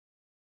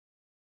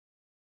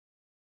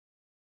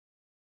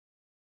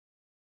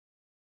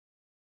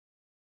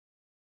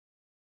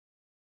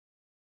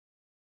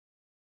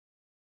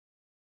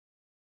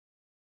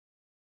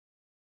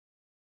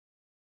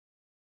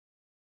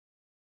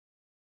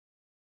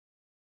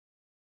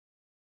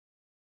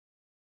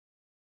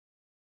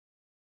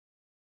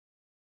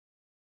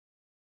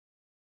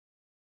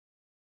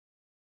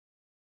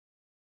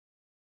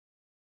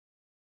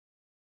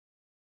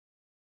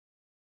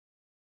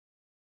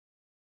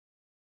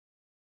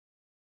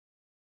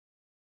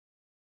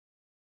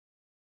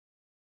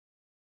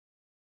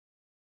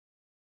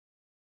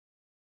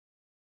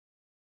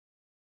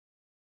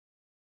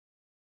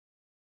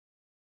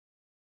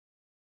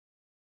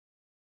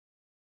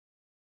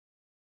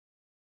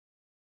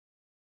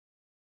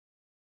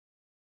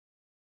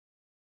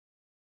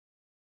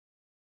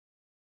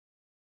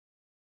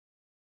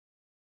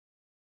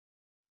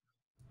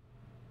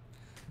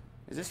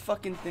Is this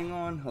fucking thing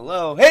on?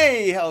 Hello.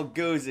 Hey, how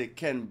goes it?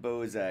 Ken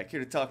Bozak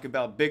here to talk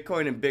about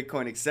Bitcoin and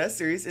Bitcoin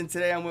accessories. And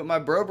today I'm with my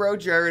bro,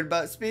 Jared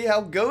Buttsby.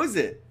 How goes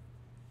it?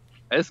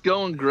 It's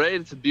going great.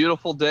 It's a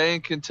beautiful day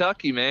in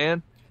Kentucky,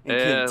 man. In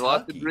And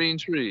lots of Kentucky. green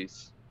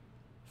trees.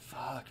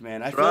 Fuck,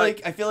 man.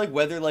 Right. I feel like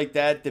weather like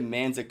that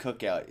demands a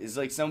cookout. Is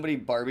like somebody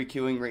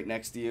barbecuing right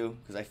next to you?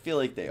 Because I feel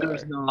like they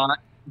There's are. not,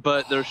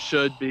 but there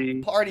should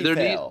be. Party There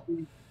needs foul. to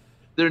be,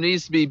 there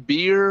needs to be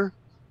beer.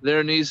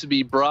 There needs to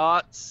be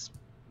brats.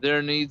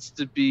 There needs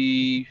to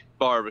be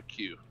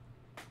barbecue.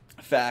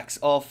 Facts,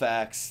 all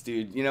facts,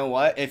 dude. You know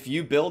what? If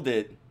you build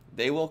it,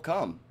 they will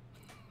come.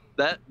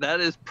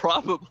 That is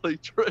probably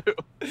true.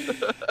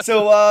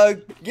 So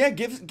yeah,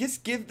 give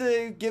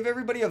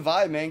everybody a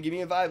vibe, man. Give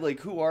me a vibe. Like,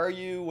 who are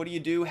you? What do you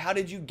do? How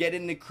did you get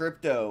into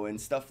crypto and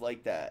stuff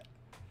like that?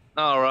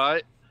 All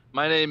right.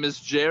 My name is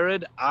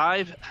Jared.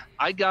 I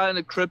got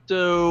into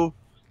crypto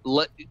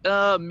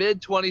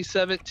mid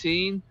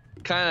 2017.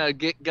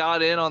 Kind of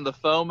got in on the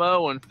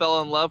FOMO and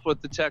fell in love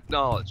with the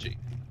technology.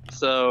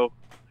 So,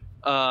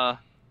 uh,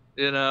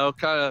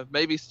 kind of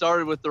maybe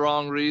started with the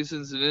wrong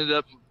reasons and ended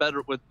up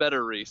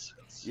better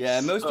reasons.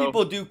 Yeah, most So,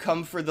 people do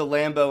come for the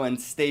Lambo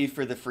and stay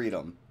for the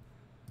freedom.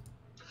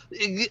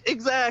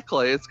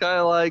 exactly. It's kind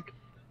of like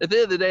at the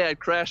end of the day, I'd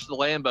crash the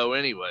Lambo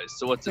anyways.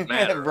 So what's it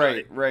matter,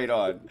 right? Right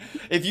on.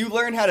 If you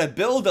learn how to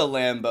build a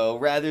Lambo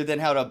rather than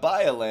how to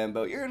buy a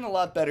Lambo, you're in a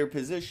lot better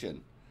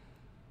position.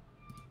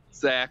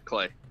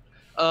 Exactly.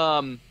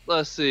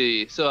 Let's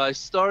see. So I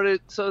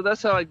started. So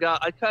that's how I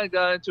kind of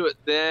got into it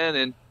then,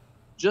 and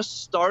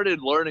just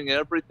started learning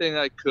everything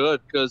I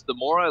could. Because the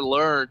more I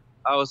learned,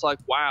 I was like,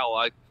 wow,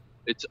 like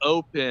it's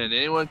open.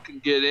 Anyone can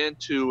get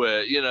into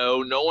it.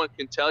 No one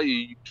can tell you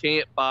you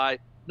can't buy.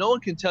 No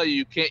one can tell you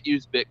you can't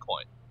use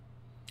Bitcoin.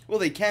 Well,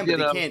 they can, but You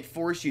they know. can't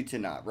force you to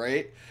not,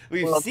 right?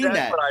 We've Well, seen that's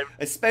that, what I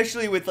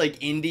especially with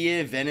like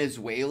India,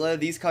 Venezuela,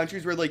 these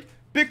countries where like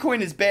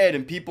Bitcoin is bad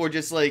and people are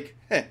just like,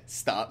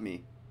 stop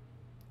me.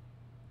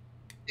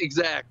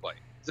 exactly.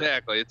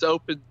 It's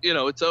open.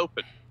 It's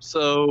open.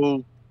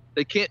 So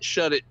they can't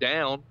shut it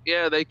down.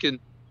 Yeah, they can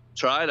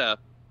try to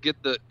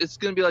get the. It's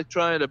going to be like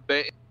trying to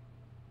ban.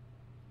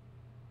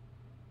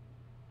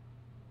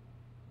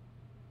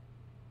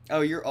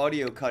 Oh, your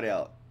audio cut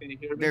out. Can you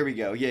hear me? There we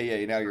go.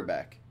 Yeah, now you're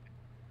back.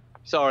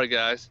 Sorry,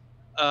 guys.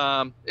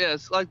 Yeah,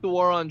 it's like the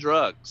war on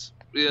drugs.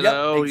 Yep,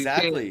 You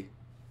exactly.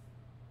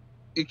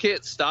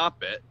 can't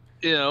stop it.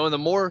 And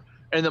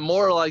the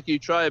more like you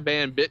try to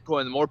ban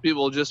Bitcoin, the more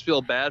people just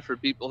feel bad for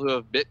people who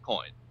have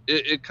Bitcoin.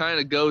 It kind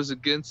of goes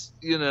against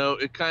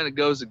it kind of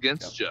goes Yep.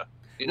 against you.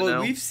 You Well,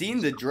 know. we've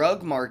seen the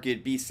drug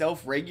market be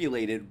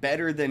self-regulated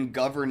better than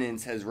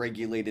governance has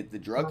regulated the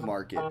drug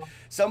market.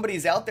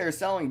 Somebody's out there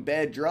selling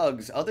bad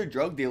drugs. Other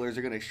drug dealers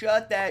are going to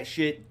shut that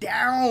shit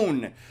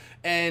down.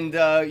 And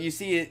you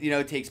see it,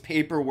 it takes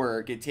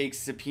paperwork, it takes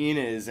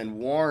subpoenas and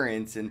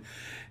warrants. And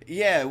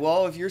yeah,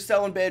 well, if you're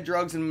selling bad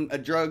drugs in a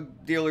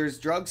drug dealer's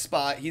drug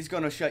spot, he's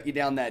going to shut you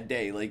down that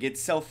day. Like,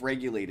 it's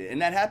self-regulated.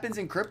 And that happens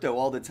in crypto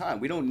all the time.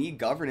 We don't need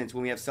governance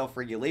when we have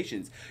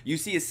self-regulations. You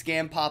see a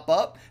scam pop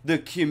up, the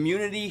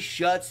community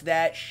shuts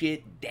that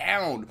shit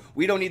down.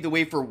 We don't need to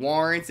wait for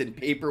warrants and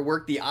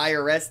paperwork, the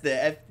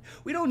IRS,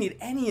 we don't need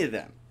any of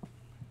them.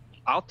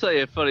 I'll tell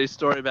you a funny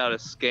story about a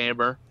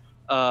scammer.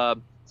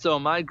 So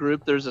in my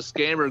group, there's a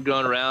scammer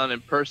going around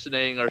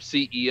impersonating our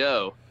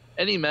CEO,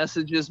 and he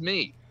messages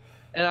me.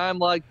 And I'm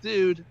like,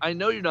 dude, I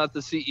know you're not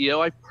the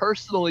CEO. I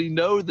personally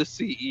know the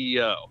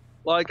CEO.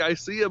 Like, I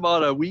see him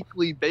on a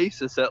weekly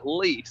basis at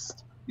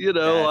least. That's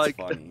Like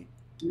funny.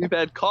 we've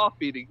had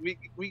coffee.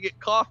 We get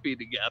coffee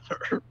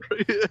together.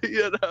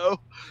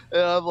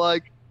 And I'm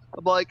like,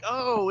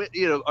 oh,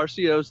 our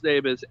CEO's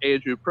name is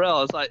Andrew Prell.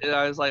 I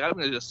was like, I'm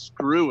gonna just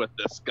screw with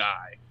this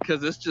guy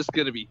because it's just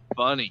gonna be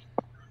funny.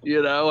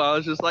 I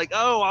was just like,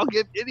 oh, I'll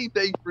give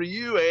anything for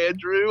you,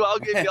 Andrew. I'll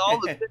give you all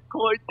the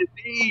Bitcoin you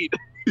need.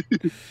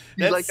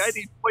 He's like, I That's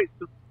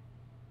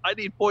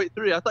need point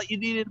three. I thought you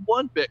needed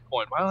one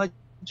Bitcoin. Why don't I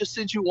just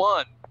send you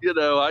one?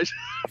 I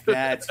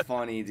That's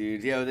funny,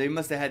 dude. Yo, they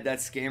must have had that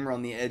scammer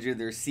on the edge of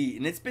their seat.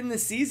 And it's been the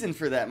season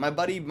for that. My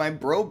buddy, my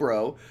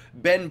bro,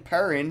 Ben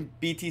Perrin,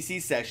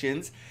 BTC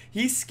Sessions,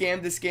 he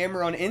scammed the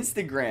scammer on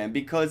Instagram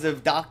because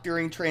of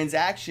doctoring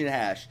transaction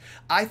hash.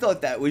 I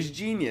thought that was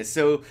genius.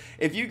 So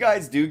if you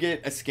guys do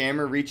get a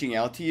scammer reaching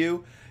out to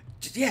you,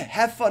 yeah,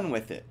 have fun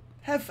with it.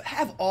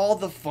 Have all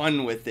the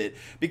fun with it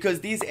because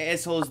these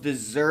assholes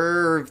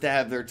deserve to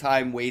have their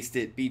time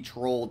wasted, be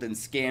trolled, and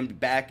scammed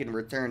back in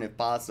return if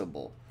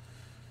possible.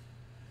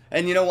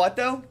 And you know what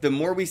though? The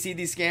more we see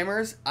these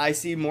scammers, I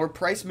see more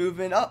price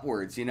movement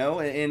upwards.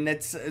 And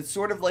it's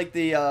sort of like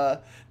the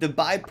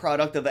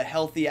byproduct of a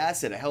healthy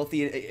asset, a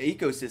healthy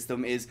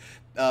ecosystem is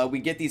we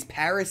get these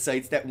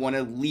parasites that want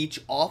to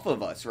leech off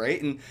of us,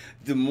 right? And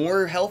the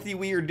more healthy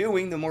we are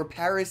doing, the more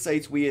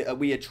parasites we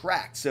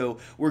attract. So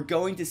we're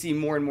going to see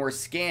more and more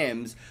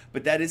scams,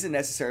 but that isn't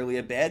necessarily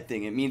a bad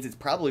thing. It means it's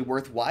probably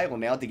worthwhile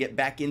now to get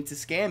back into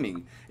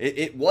scamming.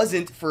 It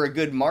wasn't for a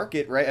good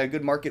market, right? A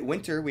good market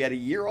winter. We had a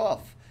year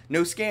off.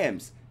 No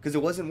scams, because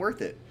it wasn't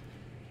worth it.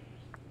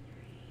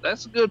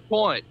 That's a good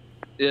point.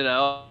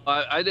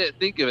 I didn't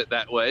think of it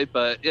that way,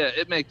 but yeah,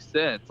 it makes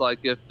sense. Like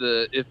if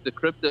the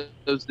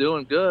crypto's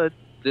doing good,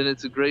 then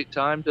it's a great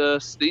time to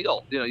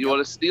steal. You Yep.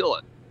 want to steal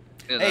it.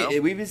 Hey,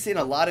 we've been seeing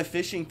a lot of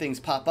phishing things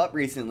pop up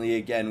recently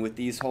again with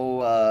these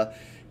whole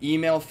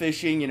email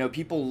phishing. You know,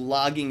 people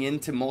logging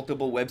into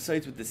multiple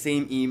websites with the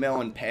same email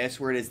and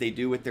password as they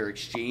do with their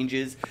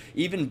exchanges.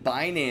 Even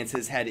Binance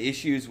has had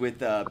issues with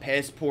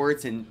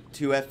passports and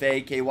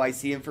 2FA,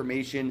 KYC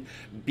information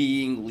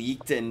being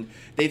leaked, and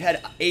they've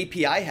had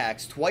API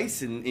hacks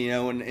twice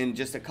in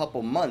just a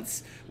couple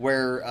months,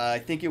 where I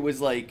think it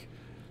was like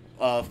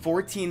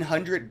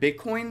 1,400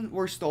 Bitcoin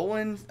were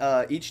stolen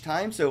each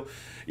time. So,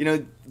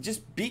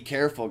 just be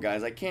careful,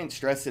 guys. I can't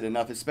stress it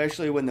enough,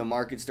 especially when the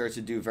market starts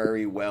to do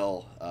very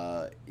well.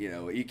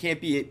 You can't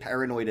be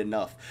paranoid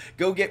enough.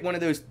 Go get one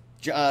of those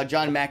John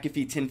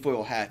McAfee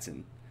tinfoil hats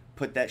and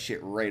put that shit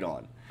right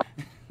on.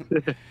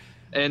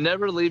 And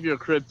never leave your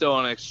crypto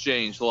on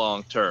exchange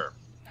long term.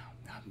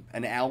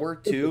 An hour,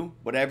 two,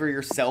 whatever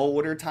your sell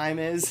order time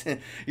is.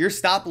 Your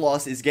stop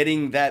loss is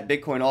getting that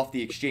Bitcoin off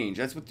the exchange.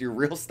 That's what your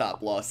real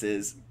stop loss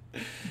is.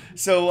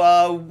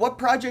 So, what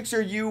projects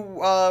are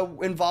you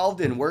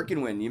involved in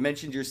working with? You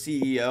mentioned your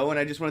CEO, and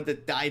I just wanted to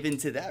dive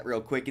into that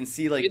real quick and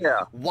see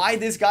why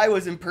this guy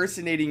was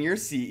impersonating your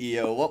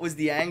CEO. What was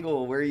the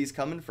angle where he's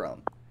coming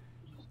from?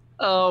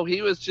 Oh,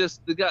 he was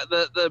just the guy.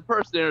 The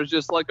person there was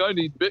just like, I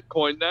need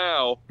Bitcoin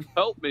now.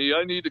 Help me.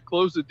 I need to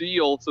close a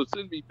deal, so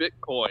send me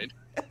Bitcoin.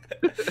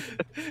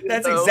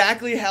 That's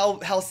exactly how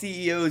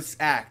CEOs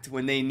act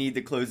when they need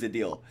to close a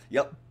deal.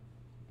 Yep.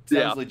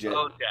 Sounds legit.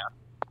 Oh,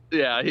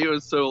 yeah, he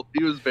was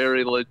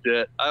very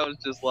legit. I was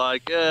just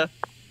like, I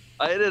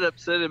ended up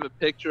sending him a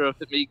picture of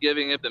me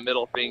giving him the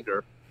middle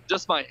finger.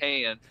 Just my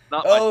hand,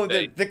 not my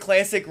face. The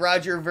classic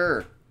Roger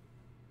Ver.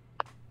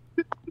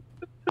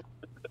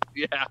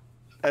 Yeah.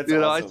 That's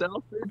awesome. I said,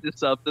 I'll send you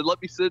something.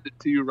 Let me send it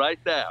to you right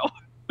now.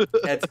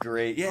 That's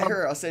great. Yeah,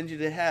 here, I'll send you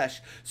the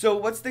hash. So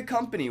what's the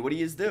company? What do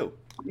you do?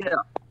 Yeah.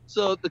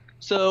 So the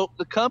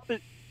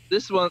company,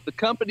 the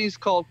company's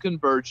called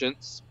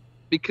Convergence,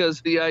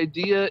 because the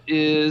idea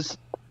is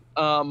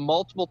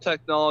multiple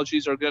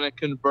technologies are going to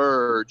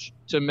converge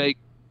to make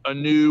a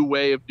new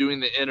way of doing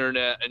the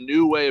internet, a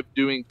new way of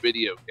doing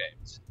video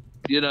games.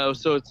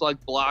 So it's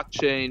like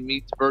blockchain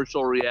meets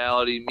virtual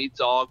reality meets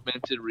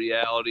augmented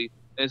reality,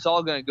 and it's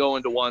all going to go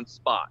into one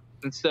spot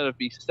instead of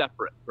be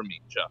separate from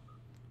each other.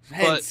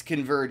 Hence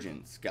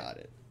convergence. Got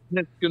it.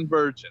 Hence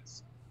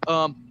convergence.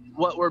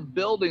 What we're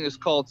building is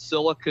called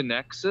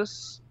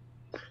SiliconNexus.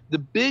 The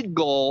big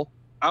goal,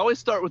 I always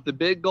start with the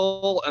big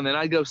goal and then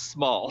I go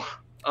small.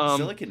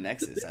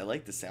 SiliconNexus. I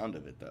like the sound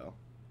of it, though.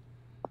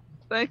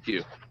 Thank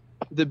you.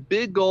 The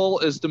big goal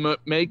is to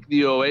make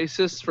the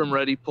Oasis from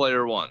Ready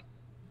Player One.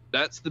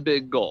 That's the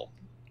big goal.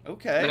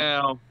 Okay.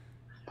 Now,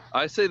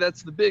 I say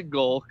that's the big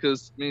goal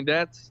because,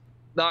 that's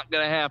not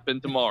going to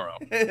happen tomorrow.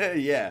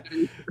 Yeah.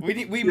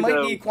 We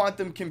might need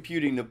quantum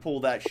computing to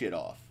pull that shit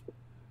off.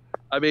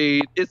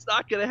 It's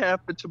not going to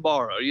happen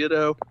tomorrow,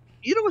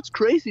 what's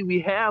crazy?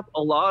 We have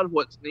a lot of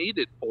what's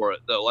needed for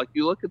it, though. Like,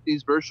 you look at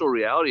these virtual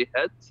reality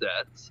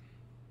headsets,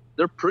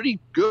 they're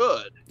pretty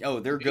good. Oh,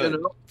 they're good,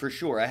 for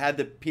sure. I had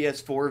the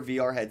PS4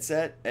 VR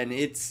headset, and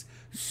it's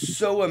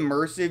so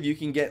immersive. You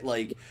can get,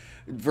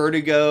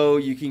 vertigo,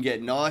 you can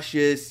get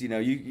nauseous,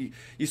 you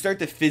start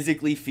to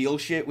physically feel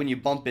shit when you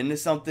bump into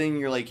something.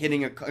 You're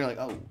hitting a car, you're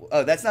like,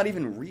 oh, that's not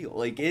even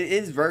real. It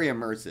is very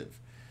immersive.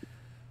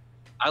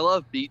 I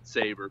love Beat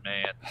Saber,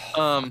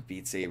 man.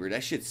 Beat Saber,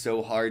 that shit's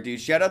so hard, dude.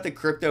 Shout out to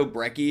Crypto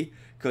Brecky,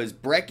 because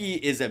Brecky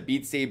is a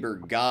Beat Saber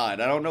god.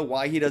 I don't know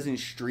why he doesn't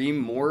stream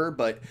more,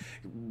 but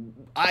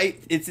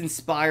it's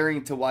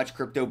inspiring to watch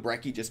Crypto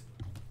Brecky just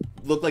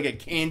look like a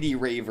candy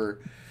raver,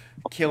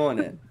 killing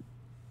it.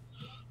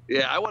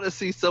 Yeah, I want to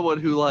see someone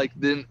who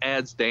then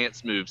adds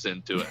dance moves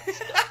into it.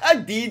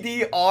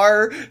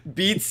 DDR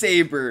Beat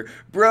Saber.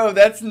 Bro,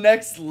 that's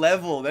next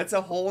level. That's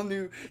a whole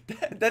new...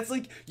 That's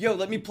like, yo,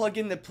 let me plug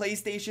in the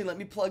PlayStation, let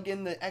me plug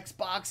in the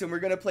Xbox, and we're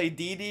going to play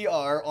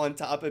DDR on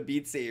top of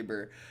Beat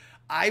Saber.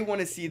 I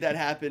want to see that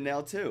happen now,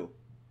 too.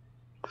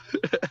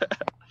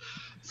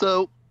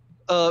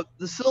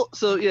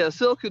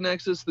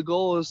 SiliconNexus, the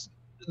goal is...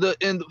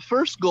 the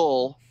first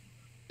goal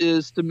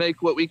is to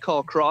make what we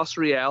call cross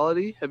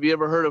reality. Have you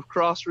ever heard of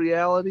cross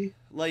reality?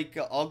 Like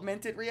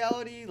augmented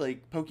reality,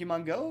 like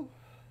Pokemon Go?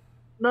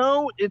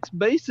 No, it's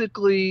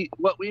basically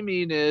what we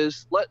mean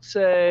is, let's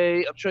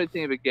say, I'm trying to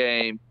think of a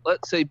game.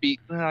 Let's say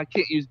I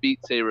can't use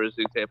Beat Saber as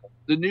an example.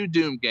 The new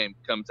Doom game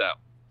comes out.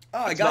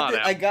 Oh,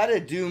 I got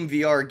a Doom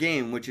VR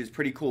game, which is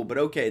pretty cool. But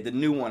okay, the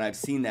new one, I've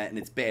seen that and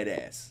it's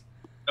badass.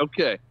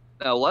 Okay,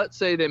 now let's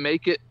say they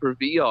make it for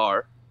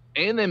VR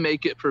and they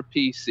make it for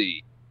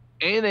PC.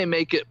 And they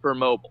make it for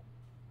mobile.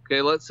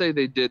 Okay, let's say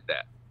they did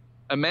that.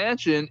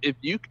 Imagine if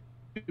you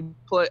could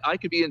play, I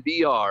could be in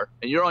VR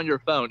and you're on your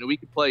phone and we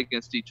could play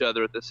against each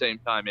other at the same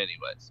time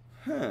anyways.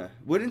 Huh.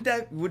 Would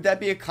that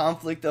be a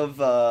conflict of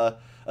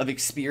of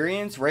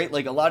experience, right?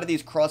 Like a lot of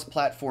these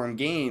cross-platform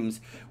games,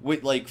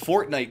 with like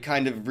Fortnite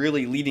kind of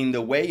really leading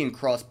the way in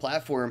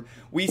cross-platform,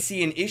 we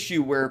see an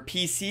issue where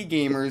PC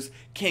gamers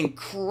can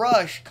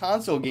crush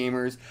console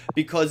gamers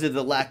because of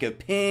the lack of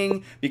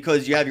ping,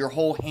 because you have your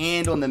whole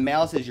hand on the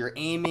mouse as you're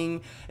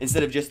aiming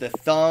instead of just a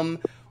thumb.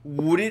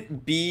 Would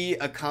it be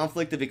a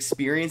conflict of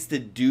experience to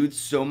do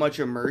so much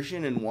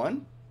immersion in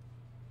one?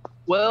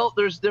 Well,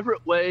 there's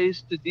different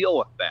ways to deal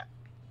with that.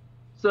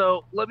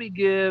 So let me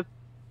give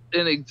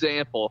an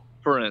example.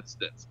 For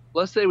instance,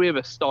 let's say we have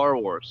a Star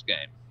Wars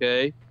game,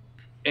 okay,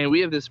 and we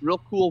have this real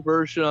cool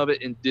version of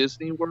it in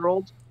Disney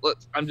World.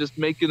 I'm just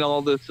making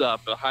all this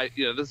up.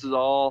 This is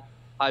all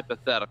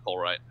hypothetical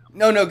right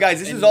No, no, guys,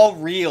 this is all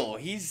real.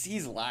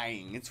 He's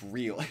lying. It's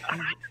real.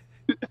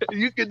 now.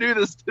 You can do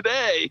this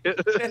today.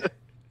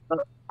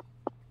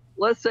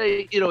 Let's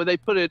say they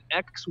put an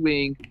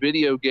X-wing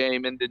video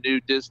game in the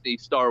new Disney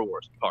Star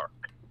Wars park,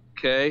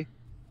 okay,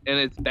 and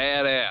it's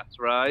badass,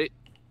 right?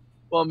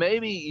 Well,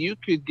 maybe you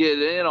could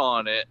get in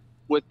on it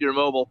with your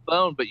mobile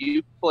phone, but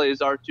you play as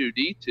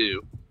R2-D2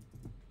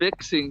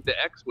 fixing the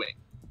X-wing.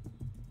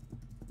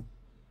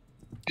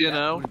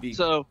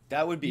 So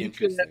that would be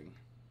interesting.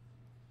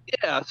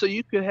 So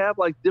you could have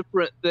like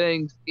different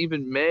things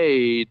even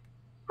made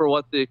for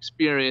what the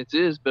experience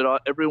is,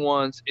 but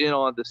everyone's in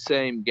on the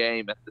same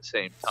game at the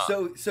same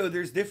time. So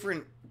there's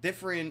different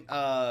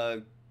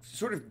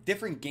sort of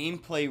different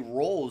gameplay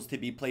roles to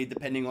be played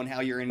depending on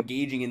how you're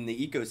engaging in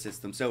the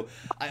ecosystem. So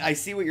I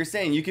see what you're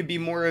saying. You could be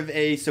more of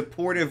a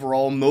supportive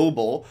role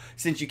mobile,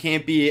 since you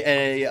can't be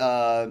a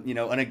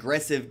an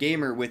aggressive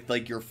gamer with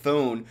like your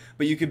phone,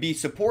 but you could be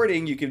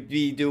supporting. You could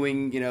be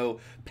doing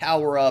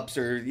power ups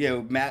or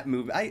map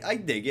move. I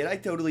dig it. I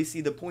totally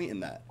see the point in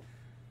that.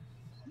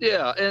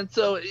 Yeah, and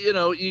so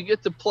you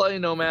get to play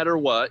no matter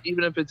what,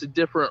 even if it's a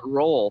different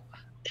role.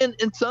 And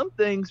some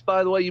things,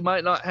 by the way, you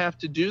might not have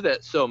to do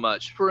that so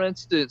much. For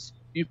instance,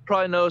 you've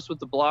probably noticed with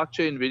the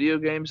blockchain video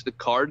games, the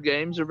card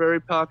games are very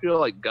popular,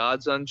 like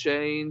Gods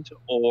Unchained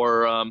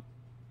or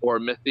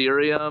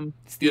Mytherium.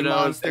 Steam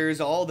Monsters,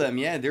 all of them.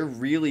 Yeah, they're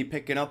really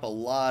picking up a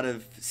lot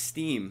of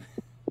steam.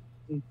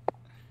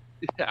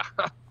 Yeah,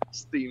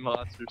 Steam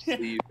Monsters,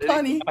 Steve.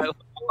 Funny.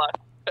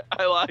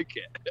 I like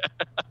it.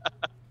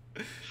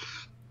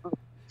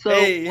 So,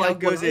 hey, how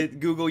goes it?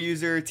 Google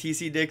user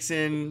TC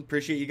Dixon.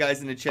 Appreciate you guys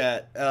in the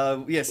chat.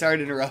 Yeah, sorry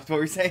to interrupt. What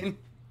were you saying?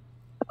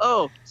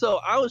 Oh, so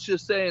I was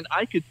just saying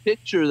I could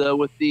picture, though,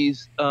 with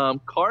these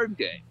card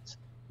games.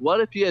 What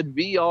if you had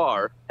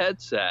VR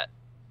headset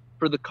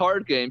for the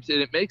card games, and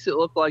it makes it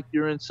look like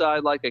you're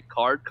inside like a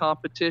card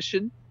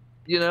competition,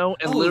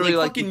 and literally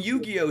like fucking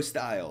Yu-Gi-Oh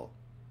style.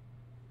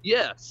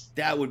 Yes.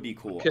 That would be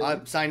cool.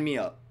 Okay. Sign me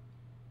up.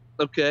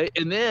 Okay,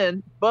 and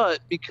then, but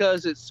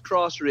because it's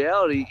cross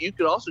reality, you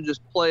could also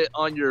just play it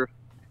on your.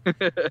 Sorry,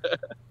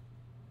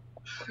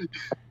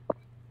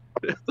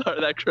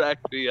 that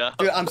cracked me up.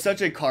 Dude, I'm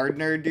such a card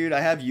nerd, dude.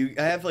 I have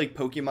like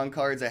Pokemon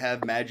cards, I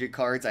have Magic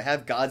cards, I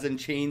have Gods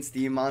Unchained,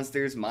 Steam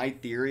Monsters,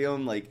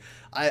 Mytherium. Like,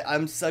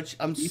 I'm such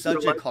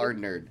a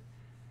card nerd.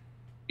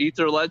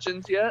 Aether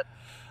Legends yet?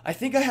 I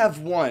think I have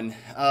one.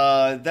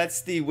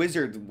 That's the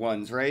wizard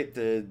ones, right?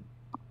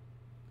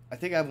 I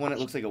think I have one that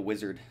looks like a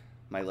wizard.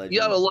 My legend. You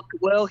gotta look.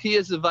 Well, he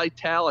is a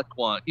Vitalik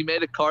one. He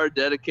made a card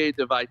dedicated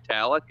to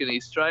Vitalik, and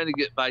he's trying to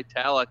get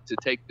Vitalik to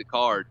take the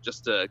card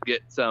just to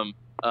get some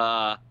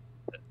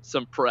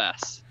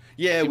press.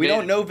 Yeah, we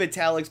don't know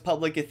Vitalik's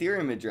public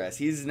Ethereum address.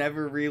 He's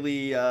never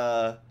really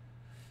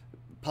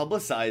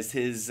publicized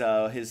his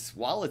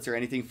wallets or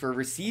anything for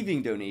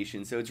receiving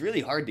donations. So it's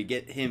really hard to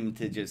get him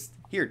to just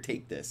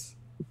take this.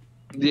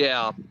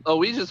 Yeah. Oh,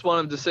 we just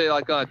want him to say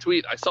like on a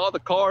tweet, "I saw the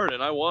card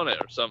and I want it"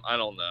 or something. I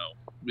don't know.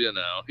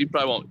 He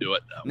probably won't do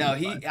it though. No,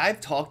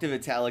 I've talked to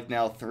Vitalik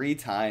now 3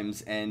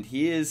 times, and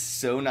he is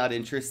so not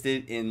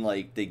interested in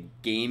like the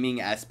gaming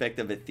aspect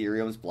of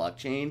Ethereum's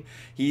blockchain.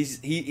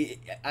 He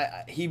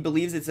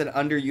believes it's an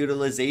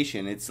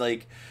underutilization. It's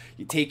like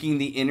you're taking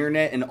the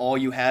internet and all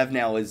you have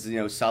now is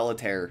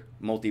solitaire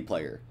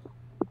multiplayer.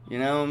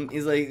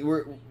 He's like,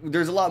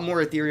 there's a lot more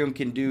Ethereum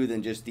can do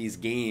than just these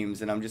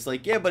games. And I'm just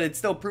like, yeah, but it's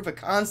still proof of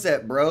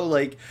concept, bro.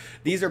 Like,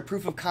 these are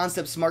proof of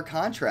concept smart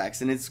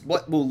contracts, and it's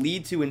what will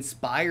lead to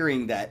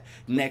inspiring that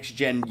next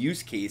gen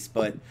use case.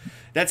 But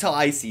that's how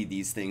I see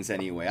these things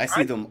anyway. I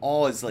see them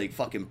all as like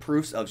fucking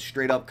proofs of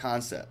straight up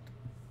concept.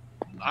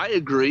 I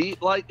agree.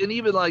 Like, and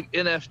even like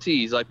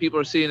NFTs, like people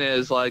are seeing it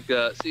as like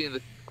seeing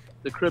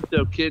the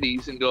crypto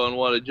kitties and going,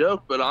 what a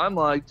joke. But I'm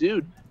like,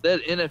 dude,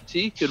 that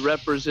NFT could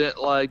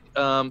represent like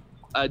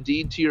a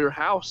deed to your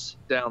house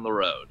down the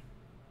road,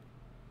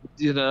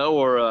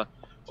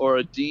 or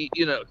a deed,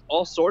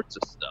 all sorts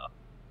of stuff.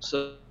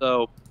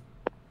 So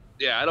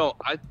yeah, I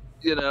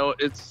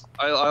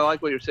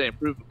like what you're saying,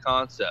 proof of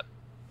concept.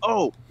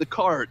 Oh, the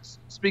cards.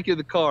 Speaking of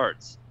the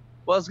cards,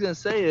 what I was going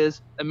to say is,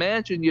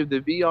 imagine you have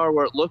the VR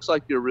where it looks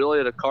like you're really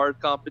at a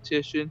card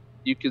competition.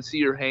 You can see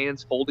your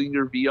hands holding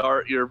your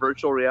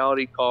virtual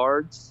reality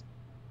cards.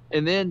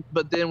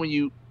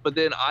 But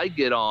then I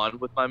get on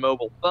with my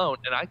mobile phone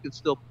and I can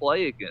still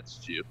play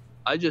against you.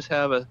 I just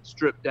have a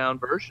stripped down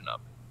version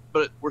of it,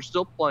 but we're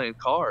still playing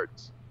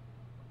cards.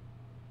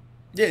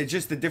 Yeah, it's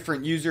just a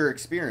different user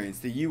experience.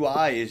 The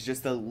UI is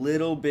just a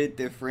little bit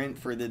different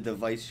for the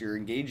device you're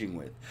engaging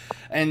with.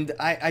 And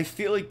I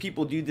feel like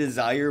people do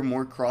desire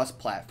more cross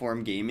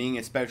platform gaming,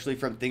 especially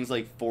from things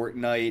like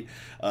Fortnite.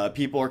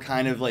 People are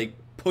kind of like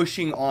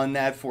pushing on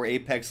that for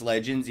Apex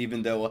Legends,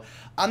 even though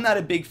I'm not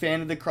a big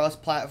fan of the cross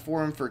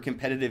platform for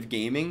competitive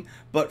gaming,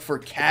 but for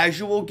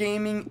casual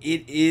gaming,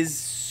 it is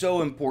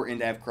so important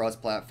to have cross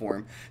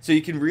platform so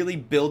you can really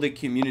build a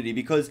community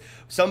because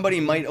somebody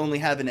might only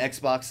have an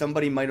Xbox,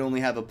 somebody might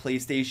only have a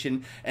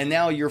PlayStation, and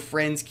now your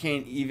friends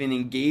can't even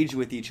engage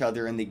with each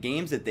other in the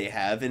games that they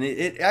have, and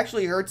it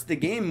actually hurts the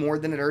game more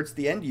than it hurts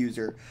the end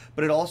user,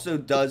 but it also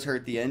does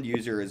hurt the end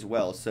user as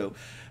well. So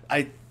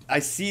I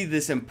see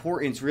this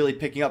importance really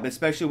picking up,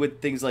 especially with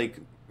things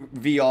like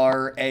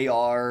VR,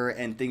 AR,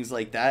 and things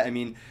like that. I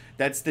mean,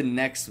 that's the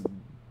next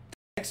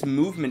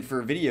movement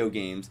for video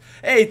games.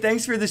 Hey,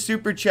 thanks for the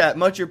super chat,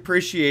 much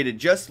appreciated.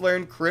 Just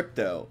learned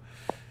crypto.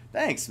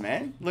 Thanks,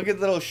 man. Look at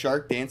the little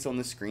shark dance on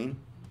the screen.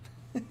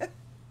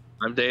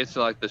 I'm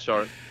dancing like the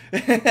shark.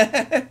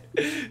 Yeah,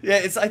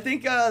 it's. I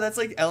think that's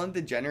like Ellen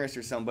DeGeneres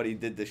or somebody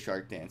did the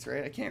shark dance,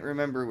 right? I can't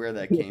remember where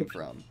that came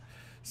from.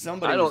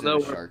 Somebody I was don't know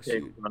in a where shark it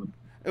came suit. from.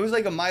 It was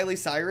like a Miley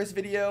Cyrus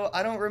video.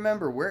 I don't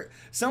remember where.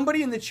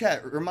 Somebody in the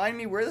chat remind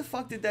me, where the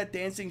fuck did that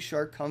dancing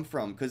shark come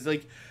from? Because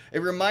like it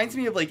reminds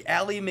me of like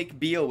Ally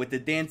McBeal with the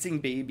dancing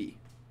baby.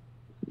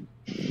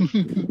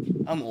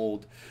 I'm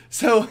old.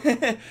 So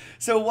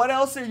so what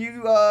else are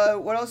you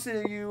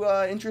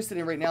interested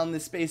in right now in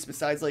this space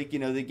besides like, you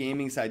know, the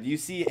gaming side? Do you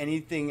see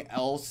anything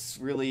else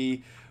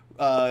really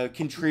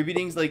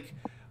contributing, like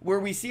where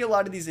we see a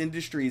lot of these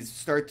industries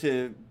start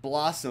to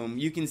blossom?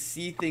 You can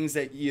see things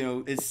that, you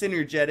know, is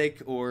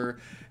synergetic or,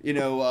 you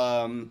know,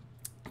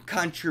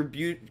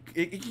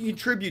 it can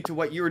contribute to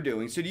what you're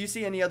doing. So do you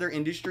see any other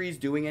industries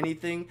doing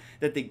anything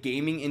that the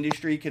gaming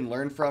industry can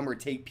learn from or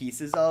take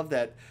pieces of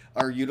that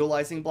are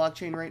utilizing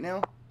blockchain right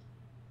now?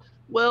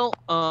 Well,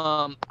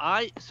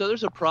 so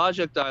there's a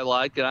project I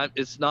like, and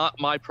it's not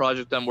my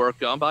project I'm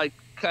working on, but I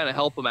kind of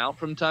help them out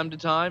from time to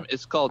time.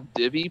 It's called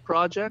Divi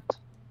Project.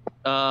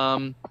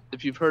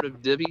 If you've heard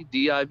of Divi,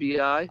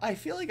 D-I-V-I. I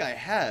feel like I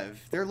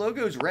have. Their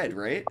logo's red,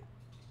 right?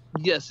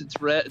 Yes,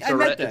 it's red. I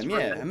met them,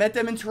 yeah. I met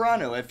them in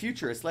Toronto at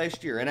Futurist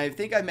last year, and I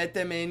think I met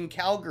them in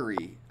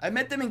Calgary. I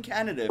met them in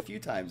Canada a few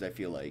times, I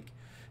feel like.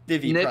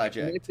 Divi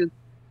Project.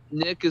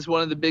 Nick is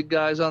one of the big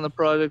guys on the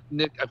project.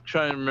 Nick, I'm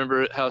trying to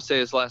remember how to say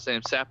his last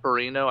name,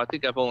 Saporino. I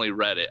think I've only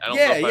read it. I don't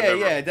know if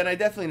I've ever... Then I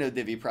definitely know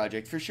Divi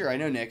Project, for sure. I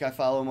know Nick. I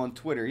follow him on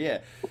Twitter, yeah.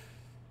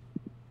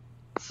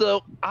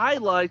 So I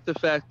like the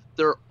fact that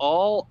they're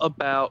all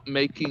about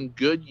making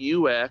good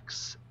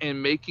UX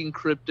and making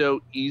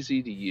crypto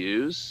easy to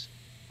use.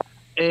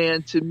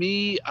 And to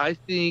me, I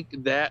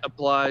think that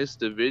applies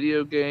to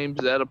video games.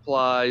 That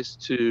applies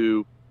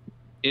to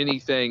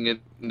anything in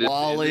this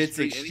wallets,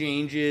 industry.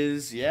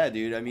 exchanges. Yeah,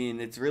 dude. I mean,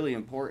 it's really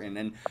important,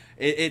 and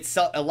it's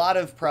a lot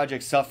of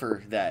projects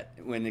suffer that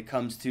when it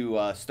comes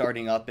to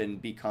starting up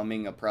and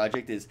becoming a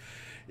project.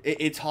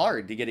 It's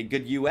hard to get a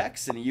good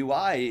UX and a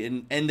UI,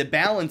 and the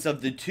balance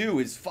of the two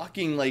is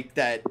fucking like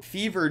that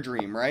fever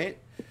dream, right?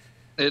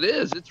 It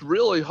is. It's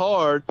really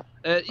hard.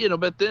 You know,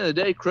 but at the end of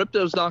the day,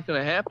 crypto's not going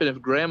to happen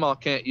if grandma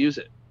can't use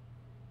it.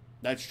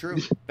 That's true.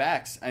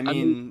 Facts. I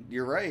mean,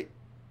 you're right.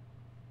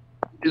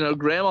 You know,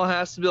 grandma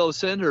has to be able to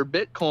send her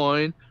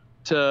Bitcoin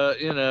to,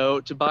 you know,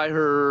 to buy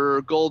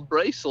her gold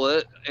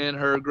bracelet and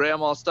her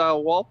grandma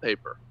style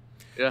wallpaper.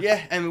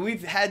 Yeah, I mean,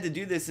 we've had to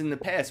do this in the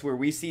past where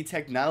we see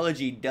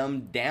technology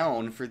dumbed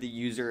down for the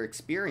user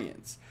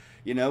experience.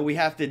 You know, we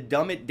have to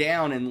dumb it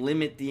down and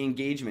limit the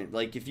engagement.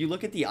 Like, if you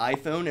look at the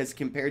iPhone as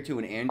compared to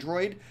an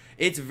Android,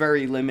 it's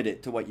very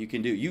limited to what you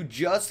can do. You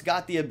just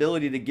got the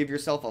ability to give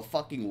yourself a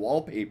fucking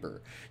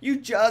wallpaper. You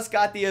just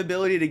got the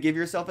ability to give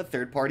yourself a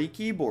third-party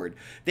keyboard.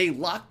 They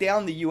locked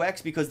down the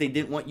UX because they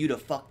didn't want you to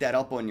fuck that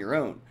up on your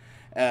own.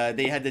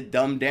 They had to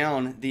dumb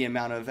down the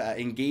amount of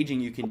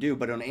engaging you can do.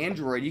 But on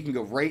Android, you can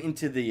go right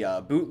into the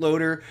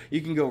bootloader.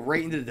 You can go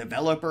right into the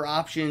developer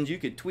options. You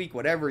could tweak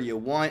whatever you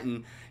want,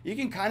 and you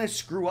can kind of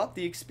screw up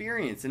the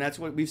experience. And that's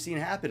what we've seen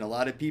happen. A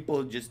lot of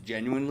people just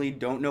genuinely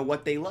don't know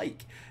what they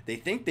like. They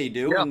think they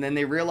do, and then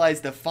they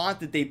realize the font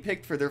that they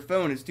picked for their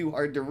phone is too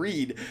hard to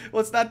read. Well,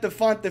 it's not the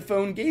font the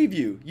phone gave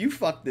you. You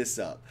fucked this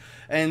up.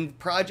 And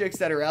projects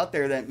that are out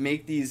there that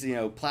make these, you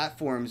know,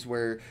 platforms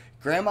where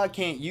grandma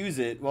can't use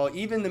it. Well,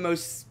 even the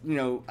most, you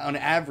know, on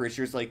average,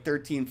 there's like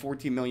 13,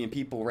 14 million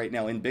people right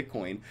now in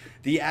Bitcoin.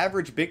 The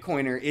average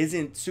Bitcoiner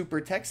isn't super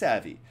tech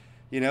savvy.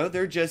 You know,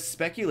 they're just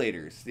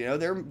speculators. You know,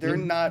 they're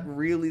not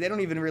really, they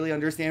don't even really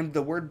understand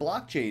the word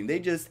blockchain.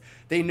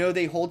 They know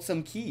they hold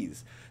some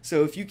keys.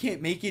 So if you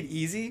can't make it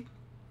easy,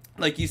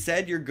 like you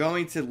said, you're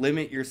going to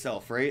limit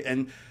yourself, right?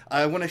 And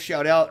I want to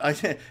shout out,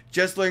 I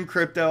Just Learn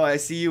Crypto. I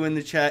see you in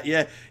the chat.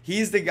 Yeah,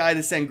 he's the guy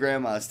to send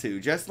grandmas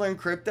to. Just Learn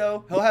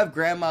Crypto. He'll have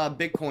grandma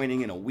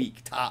Bitcoining in a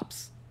week,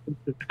 tops.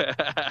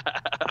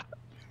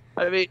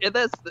 I mean, and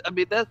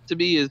that to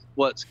me is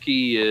what's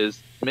key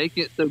is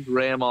making it so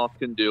grandma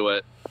can do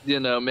it,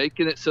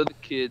 making it so the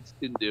kids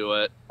can do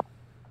it.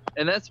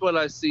 And that's what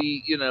I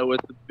see,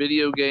 with the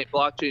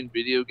blockchain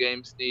video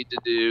games need to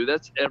do.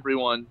 That's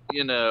everyone,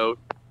 and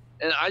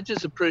I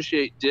just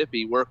appreciate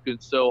Dippy working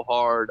so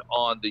hard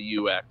on the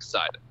UX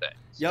side of things.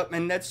 Yep,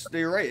 and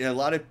you're right. A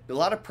lot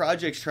of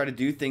projects try to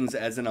do things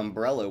as an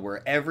umbrella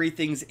where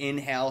everything's in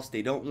house.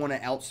 They don't want to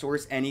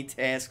outsource any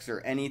tasks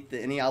or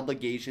any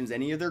obligations,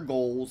 any of their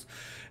goals,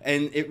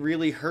 and it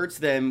really hurts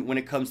them when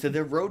it comes to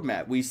their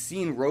roadmap. We've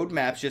seen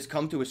roadmaps just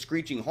come to a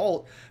screeching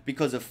halt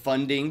because of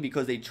funding,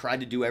 because they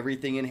tried to do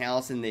everything in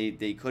house and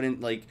they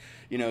couldn't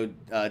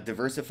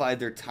diversify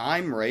their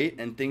time right,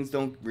 and things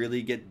don't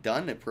really get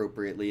done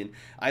appropriately. And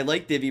I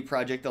like Divi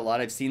Project a lot.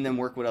 I've seen them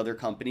work with other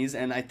companies,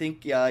 and I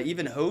think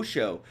even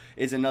Hosho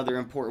is another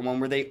important one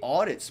where they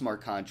audit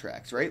smart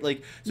contracts, right?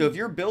 Like, so if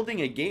you're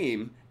building a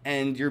game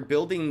and you're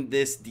building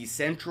this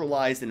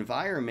decentralized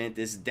environment,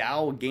 this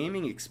DAO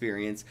gaming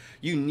experience,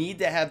 you need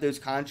to have those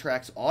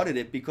contracts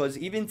audited, because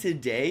even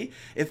today,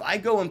 if I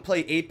go and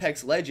play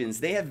Apex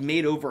Legends, they have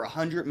made over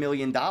 $100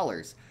 million.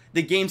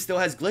 The game still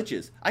has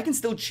glitches. I can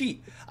still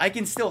cheat. I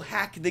can still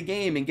hack the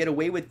game and get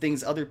away with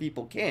things other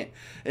people can't.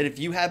 And if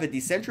you have a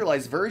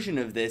decentralized version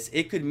of this,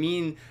 it could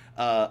mean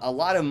a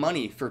lot of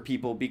money for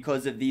people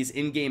because of these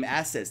in-game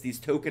assets,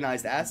 these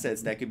tokenized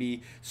assets that could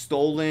be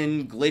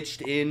stolen,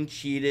 glitched in,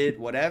 cheated,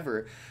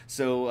 whatever.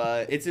 So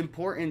it's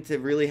important to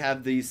really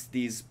have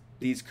these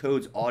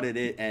codes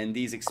audited and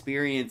these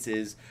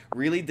experiences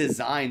really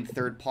designed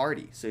third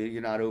party, so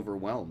you're not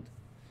overwhelmed.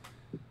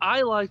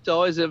 I like to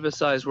always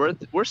emphasize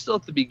we're still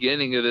at the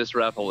beginning of this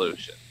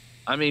revolution.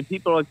 I mean,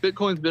 people are like,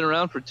 Bitcoin's been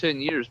around for 10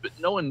 years, but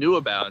no one knew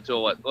about it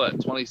until what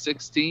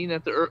 2016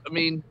 at the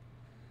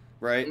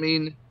right. I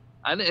mean,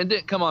 it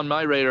didn't come on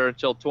my radar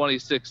until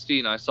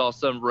 2016. I saw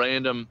some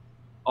random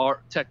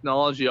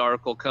technology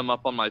article come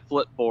up on my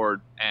Flipboard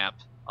app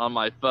on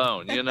my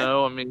phone,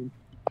 I mean,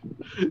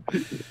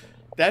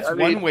 that's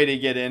one way to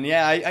get in.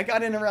 Yeah, I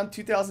got in around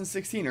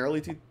 2016,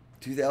 early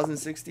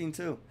 2016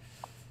 too.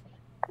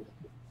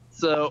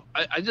 So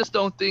I just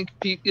don't think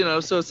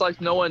people, so it's like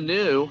no one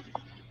knew.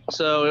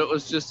 So it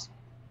was just,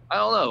 I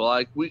don't know,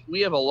 like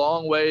we have a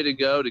long way to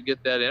go to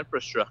get that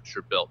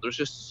infrastructure built. There's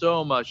just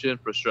so much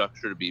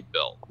infrastructure to be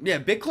built. Yeah,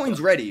 Bitcoin's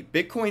ready.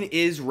 Bitcoin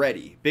is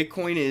ready.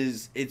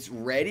 It's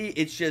ready.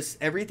 It's just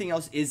everything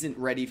else isn't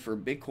ready for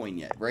Bitcoin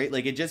yet, right?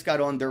 Like, it just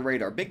got on their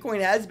radar. Bitcoin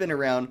has been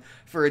around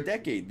for a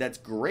decade. That's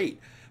great.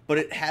 But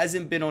it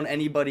hasn't been on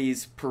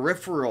anybody's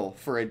peripheral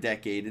for a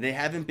decade. They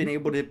haven't been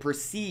able to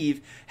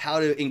perceive how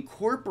to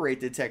incorporate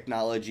the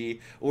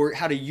technology or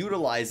how to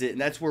utilize it.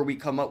 And that's where we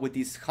come up with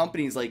these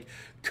companies like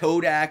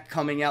Kodak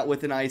coming out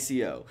with an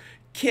ICO,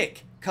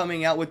 Kik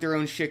coming out with their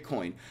own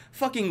shitcoin,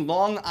 fucking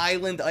Long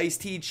Island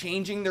Iced Tea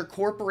changing their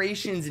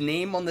corporation's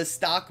name on the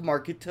stock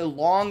market to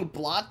Long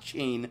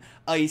Blockchain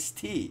Iced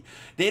Tea.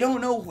 They don't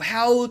know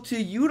how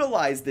to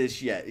utilize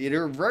this yet.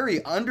 They're very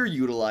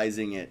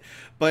underutilizing it.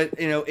 But,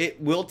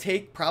 it will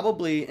take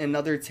probably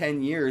another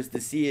 10 years to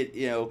see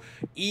it,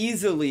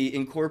 easily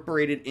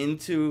incorporated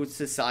into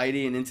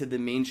society and into the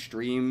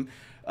mainstream.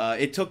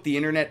 It took the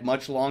internet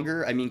much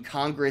longer. I mean,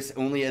 Congress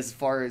only as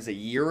far as a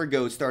year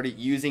ago started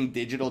using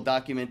digital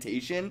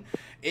documentation.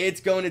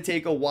 It's going to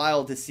take a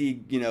while to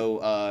see,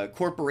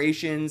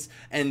 corporations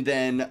and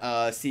then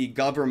see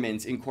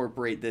governments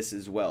incorporate this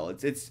as well.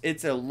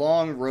 It's a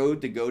long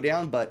road to go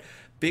down, but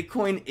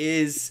Bitcoin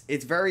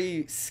it's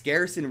very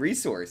scarce in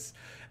resource.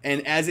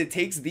 And as it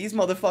takes these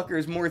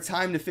motherfuckers more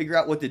time to figure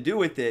out what to do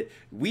with it,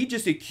 we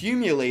just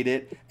accumulate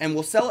it and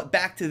we'll sell it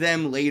back to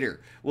them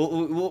later.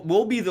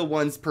 We'll be the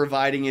ones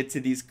providing it to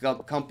these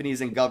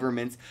companies and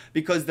governments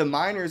because the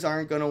miners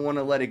aren't going to want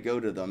to let it go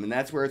to them. And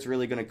that's where it's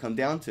really going to come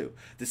down to.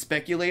 The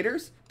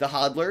speculators, the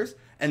hodlers,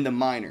 and the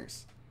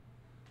miners.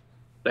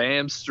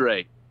 Damn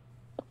straight.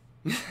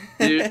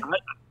 Dude,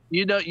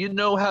 you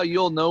know how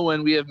you'll know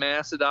when we have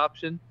mass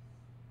adoption?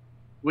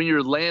 When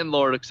your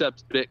landlord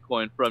accepts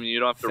Bitcoin from you,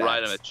 you don't have to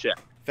write him a check.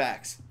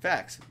 Facts.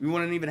 We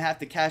wouldn't even have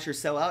to cash or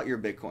sell out your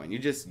Bitcoin. You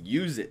just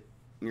use it.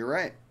 You're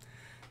right.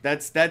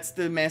 That's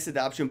the mass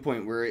adoption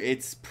point where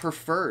it's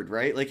preferred,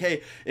 right? Like,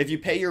 hey, if you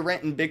pay your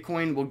rent in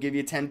Bitcoin, we'll give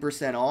you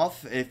 10%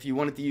 off. If you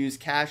wanted to use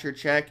cash or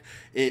check,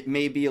 it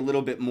may be a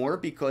little bit more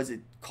because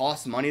it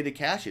costs money to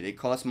cash it. It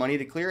costs money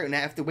to clear it, and I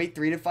have to wait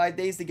 3 to 5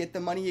 days to get the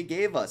money you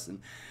gave us. And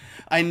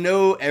I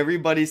know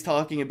everybody's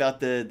talking about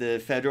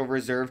the Federal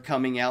Reserve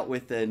coming out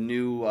with a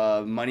new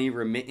money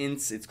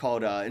remittance. It's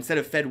called, instead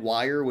of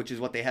FedWire, which is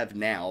what they have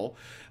now,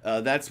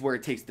 that's where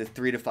it takes the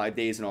 3 to 5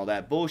 days and all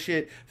that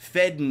bullshit.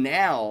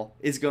 FedNow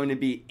is going to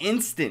be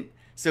instant.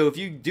 So if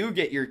you do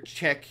get your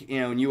check,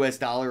 in US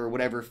dollar or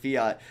whatever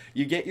fiat,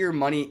 you get your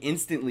money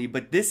instantly.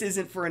 But this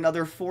isn't for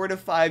another 4 to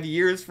 5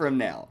 years from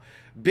now.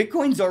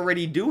 Bitcoin's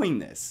already doing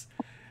this.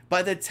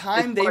 By the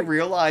time they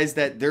realize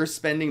that they're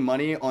spending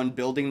money on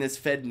building this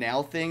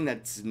FedNow thing,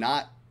 that's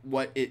not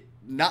what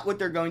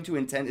they're going to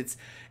intend.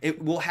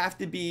 It will have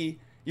to be.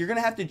 You're going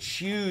to have to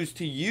choose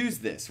to use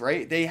this,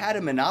 right? They had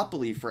a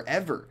monopoly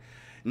forever.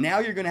 Now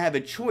you're going to have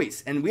a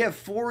choice. And we have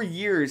 4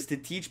 years to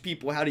teach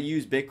people how to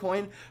use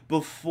Bitcoin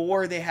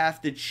before they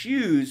have to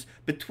choose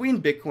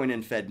between Bitcoin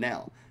and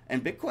FedNow.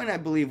 And Bitcoin, I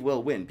believe,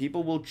 will win.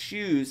 People will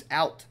choose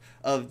out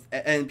of,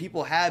 and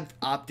people have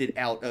opted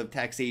out of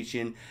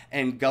taxation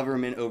and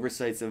government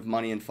oversights of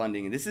money and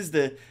funding. And this is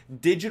the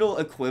digital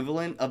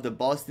equivalent of the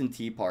Boston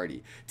Tea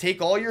Party.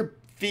 Take all your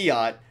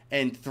fiat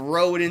and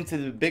throw it into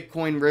the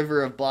Bitcoin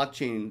river of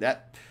blockchain.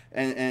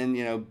 And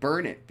you know,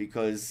 burn it,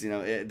 because, you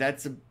know,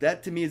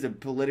 that to me is a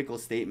political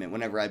statement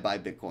whenever I buy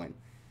Bitcoin.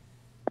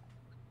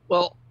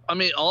 Well, I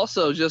mean,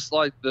 also just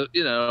like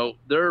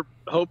they're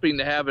hoping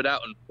to have it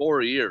out in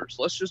 4 years.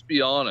 Let's just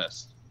be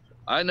honest.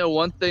 I know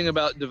one thing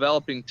about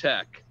developing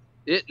tech.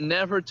 It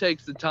never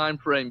takes the time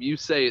frame you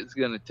say it's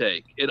going to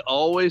take. It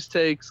always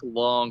takes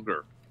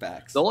longer.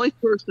 Facts. The only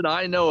person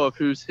I know of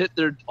who's hit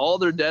all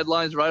their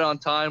deadlines right on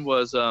time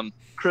was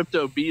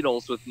Crypto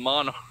Beatles with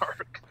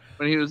Monarch.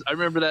 When I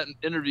remember that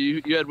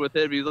interview you had with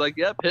him. He was like,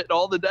 "Yep, hit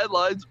all the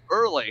deadlines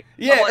early."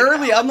 Yeah,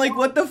 early. I'm like,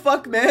 what the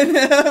fuck, man?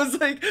 I was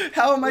like,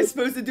 how am I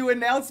supposed to do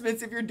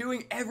announcements if you're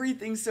doing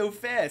everything so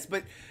fast?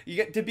 But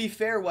to be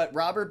fair, what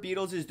Robert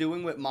Beatles is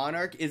doing with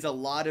Monarch is a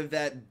lot of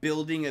that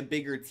building a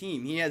bigger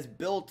team. He has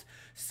built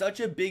such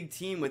a big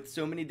team with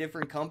so many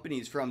different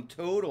companies, from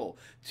Total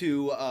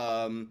to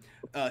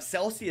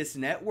Celsius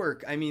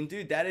Network. I mean,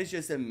 dude, that is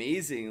just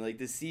amazing. Like,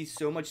 to see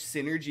so much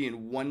synergy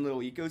in one little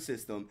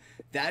ecosystem.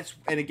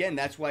 And again,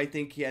 that's why I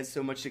think he has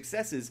so much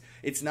success. Is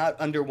it's not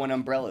under one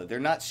umbrella. They're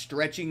not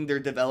stretching their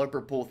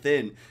developer pool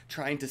thin,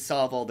 trying to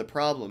solve all the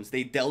problems.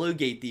 They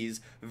delegate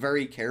these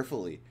very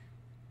carefully.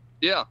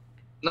 Yeah.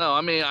 No,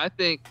 I mean, I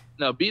think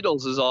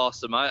Beatles is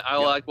awesome. I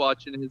like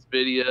watching his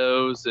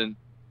videos, and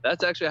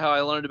that's actually how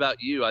I learned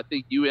about you. I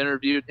think you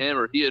interviewed him,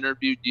 or he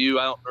interviewed you.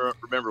 I don't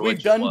remember which.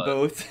 We've done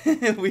both.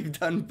 We've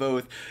done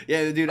both.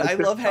 Yeah, dude, I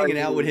love hanging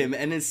out with him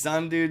and his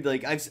son, dude.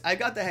 Like, I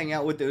got to hang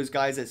out with those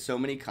guys at so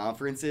many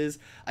conferences.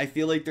 I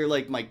feel like they're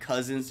like my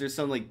cousins. They're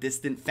some like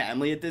distant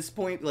family at this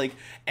point. Like,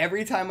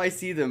 every time I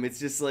see them, it's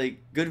just like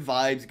good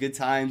vibes, good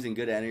times, and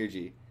good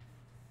energy.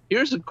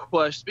 Here's a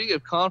question. Speaking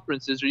of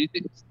conferences, are you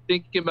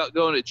thinking about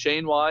going to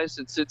Chainwise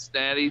in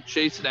Cincinnati?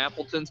 Jason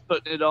Appleton's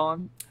putting it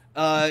on.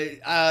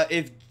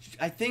 If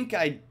I think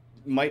I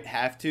might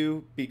have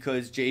to,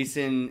 because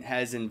Jason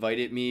has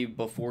invited me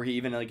before he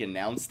even like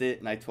announced it,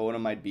 and I told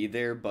him I'd be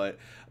there. But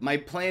my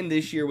plan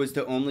this year was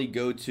to only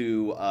go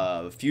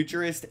to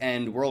Futurist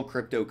and World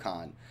Crypto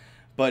Con.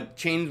 But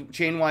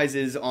Chainwise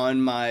is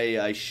on my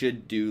I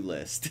should do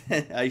list.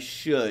 I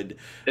should.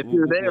 If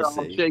you're there,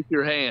 I'll shake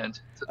your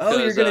hand. Oh,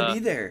 you're gonna be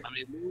there. I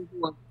mean,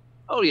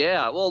 oh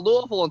yeah. Well,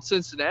 Louisville and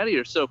Cincinnati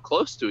are so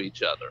close to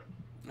each other.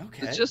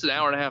 Okay. It's just an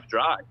hour and a half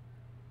drive.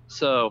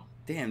 So.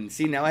 Damn.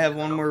 See, now I have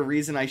one more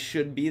reason I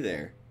should be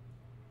there.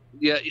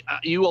 Yeah,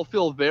 you will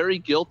feel very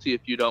guilty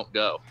if you don't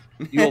go.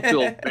 You will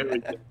feel very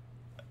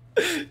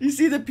guilty. You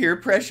see the peer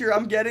pressure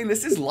I'm getting?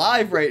 This is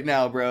live right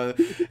now, bro.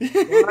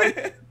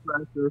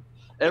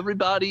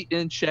 Everybody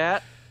in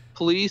chat,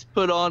 please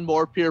put on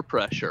more peer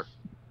pressure.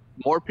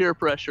 More peer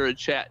pressure in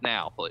chat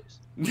now, please.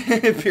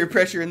 Peer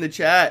pressure in the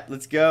chat.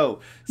 Let's go.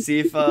 See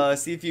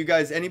if you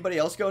guys, anybody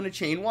else going to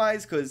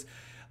Chainwise? Because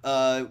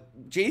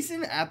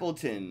Jason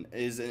Appleton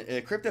is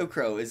a Crypto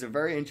Crow is a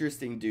very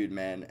interesting dude,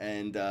 man,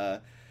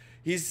 and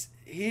he's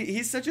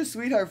such a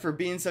sweetheart for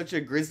being such a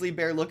grizzly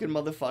bear looking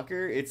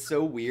motherfucker. It's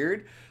so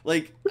weird.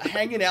 Like,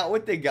 hanging out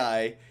with the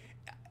guy,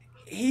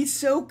 he's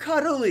so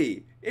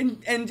cuddly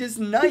and just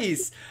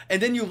nice.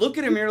 And then you look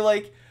at him and you're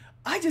like,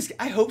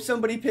 I hope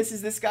somebody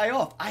pisses this guy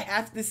off. I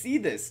have to see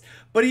this.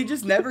 But he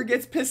just never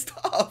gets pissed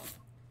off.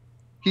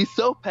 He's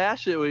so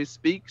passionate when he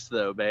speaks,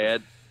 though,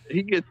 man.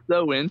 He gets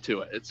so into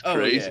it. It's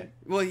crazy. Yeah.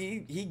 Well, he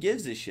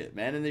gives a shit,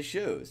 man, in the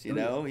shows, you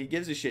know? He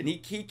gives a shit. And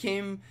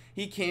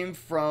he came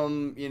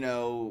from, you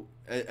know,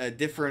 a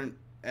different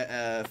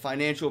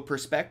financial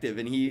perspective,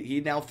 and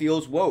he now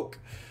feels woke.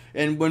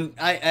 And when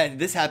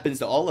this happens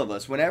to all of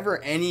us, whenever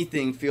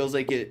anything feels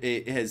like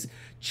it has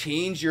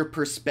changed your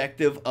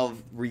perspective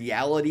of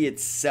reality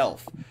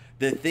itself,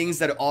 the things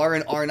that are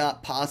and are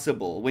not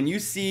possible. When you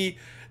see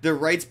the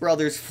Wright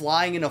brothers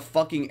flying in a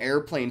fucking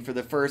airplane for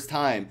the first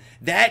time,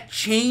 that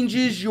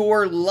changes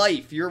your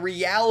life. Your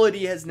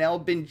reality has now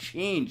been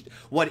changed.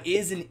 What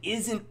is and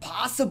isn't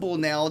possible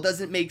now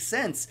doesn't make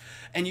sense.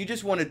 And you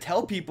just want to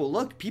tell people,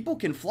 look, people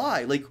can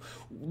fly. Like,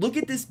 look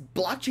at this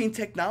blockchain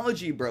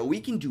technology, bro.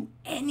 We can do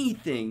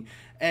anything.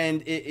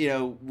 And,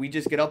 we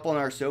just get up on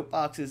our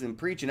soapboxes and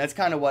preach. And that's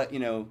kind of what,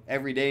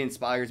 every day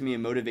inspires me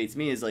and motivates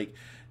me, is like,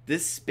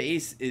 this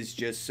space is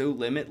just so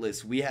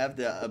limitless. We have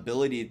the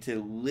ability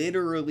to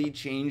literally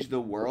change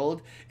the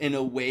world in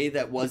a way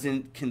that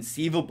wasn't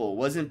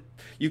conceivable.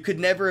 You could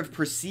never have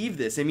perceived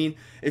this. I mean,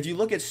 if you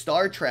look at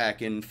Star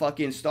Trek and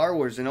fucking Star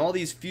Wars and all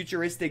these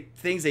futuristic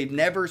things, they've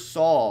never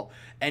saw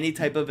any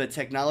type of a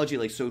technology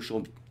like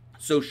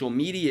social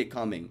media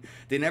coming.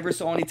 They never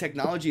saw any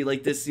technology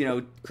like this,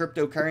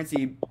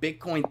 cryptocurrency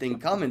Bitcoin thing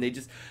coming.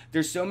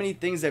 There's so many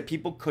things that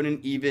people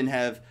couldn't even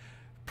have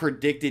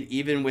predicted,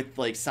 even with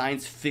like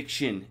science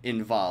fiction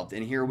involved,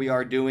 and here we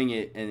are doing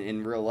it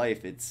in real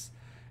life. It's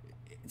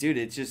dude,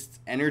 it's just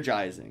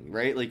energizing,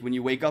 right? Like when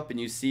you wake up and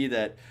you see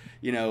that,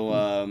 you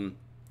know,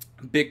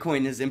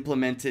 Bitcoin has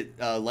implemented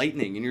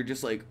Lightning, and you're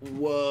just like,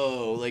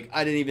 whoa, like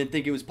I didn't even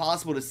think it was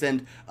possible to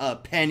send a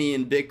penny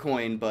in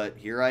Bitcoin, but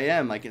here I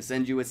am. I can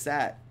send you a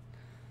sat.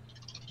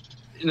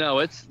 No,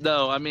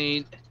 I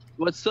mean,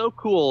 what's so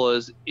cool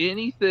is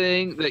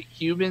anything that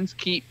humans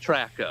keep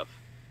track of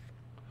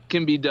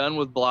can be done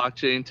with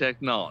blockchain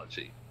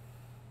technology.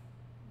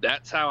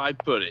 That's how I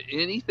put it.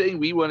 Anything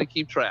we want to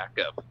keep track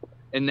of.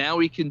 And now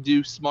we can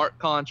do smart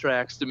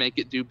contracts to make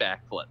it do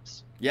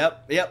backflips.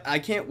 Yep. I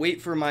can't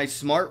wait for my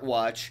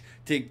smartwatch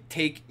to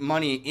take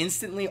money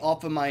instantly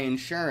off of my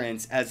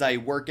insurance as I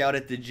work out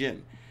at the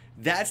gym.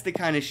 That's the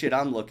kind of shit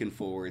I'm looking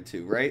forward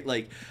to, right?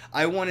 Like,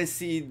 I want to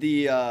see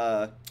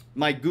the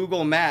my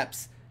Google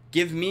Maps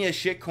give me a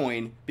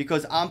shitcoin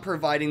because I'm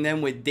providing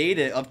them with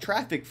data of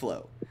traffic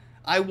flow.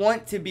 I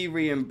want to be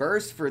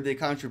reimbursed for the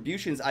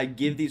contributions I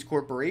give these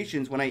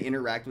corporations when I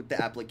interact with the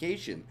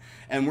application.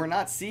 And we're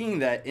not seeing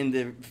that in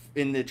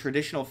the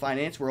traditional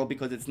finance world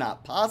because it's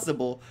not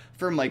possible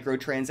for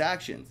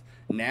microtransactions.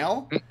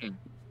 Now,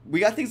 we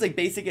got things like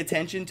basic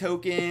attention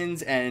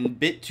tokens and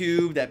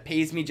BitTube that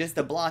pays me just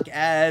to block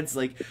ads.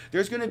 Like,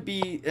 there's going to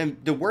be,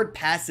 the word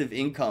passive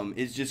income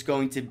is just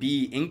going to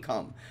be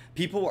income.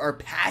 People are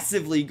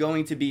passively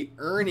going to be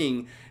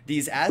earning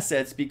these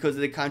assets because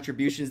of the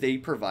contributions they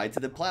provide to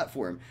the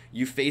platform.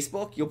 You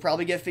Facebook, you'll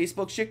probably get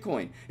Facebook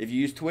shitcoin. If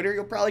you use Twitter,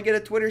 you'll probably get a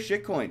Twitter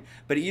shitcoin.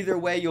 But either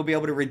way, you'll be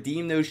able to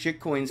redeem those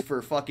shitcoins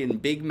for fucking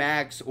Big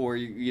Macs or,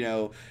 you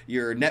know,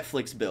 your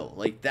Netflix bill.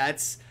 Like,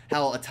 that's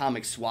how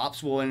Atomic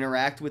Swaps will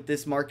interact with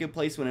this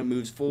marketplace when it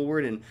moves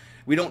forward. And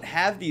we don't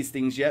have these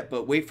things yet,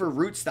 but wait for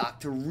Rootstock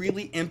to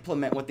really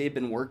implement what they've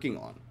been working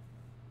on.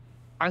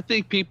 I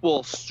think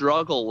people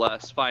struggle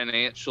less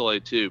financially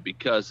too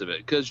because of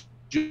it, because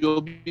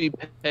you'll be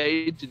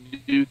paid to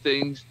do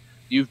things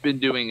you've been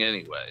doing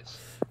anyways.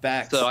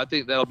 Facts. So I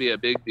think that'll be a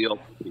big deal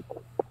for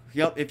people.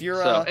 Yep. If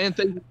you're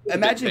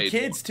imagine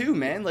kids too,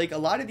 man. Like a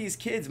lot of these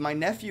kids, my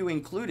nephew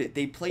included,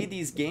 they play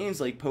these games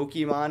like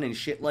Pokemon and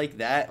shit like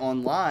that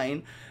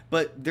online,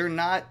 but they're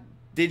not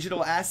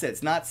digital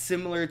assets, not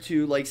similar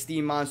to like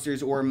Steam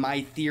Monsters or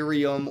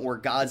Mytherium or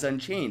Gods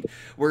Unchained,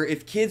 where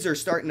if kids are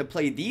starting to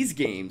play these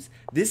games,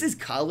 this is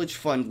college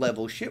fund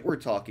level shit we're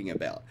talking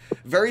about.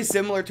 Very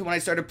similar to when I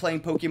started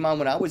playing Pokemon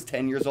when I was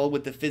 10 years old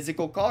with the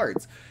physical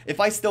cards. If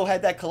I still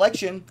had that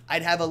collection,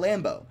 I'd have a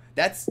Lambo.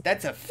 That's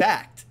a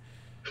fact.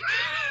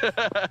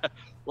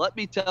 Let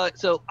me tell you,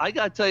 so I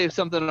got to tell you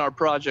something our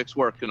project's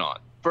working on.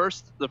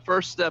 The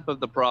first step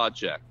of the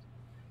project,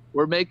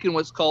 we're making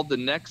what's called the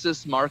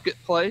Nexus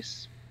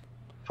Marketplace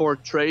for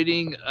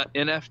trading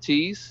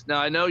NFTs.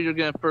 Now, I know you're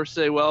going to first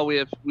say, well,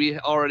 we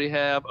already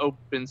have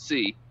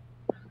OpenSea.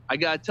 I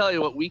got to tell you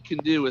what we can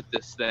do with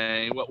this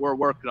thing, what we're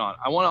working on.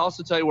 I want to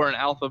also tell you we're in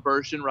alpha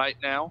version right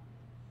now.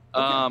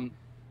 Okay.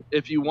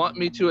 If you want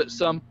me to at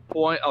some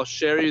point, I'll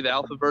share you the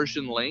alpha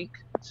version link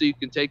so you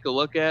can take a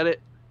look at it.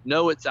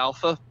 No, it's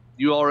alpha.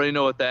 You already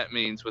know what that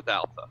means with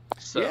alpha.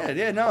 So.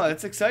 Yeah, no,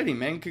 that's exciting,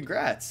 man.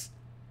 Congrats.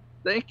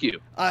 Thank you.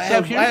 I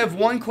have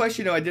one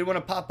question though I did want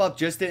to pop up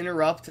just to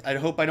interrupt. I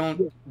hope I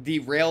don't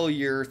derail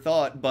your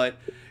thought, but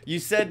you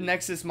said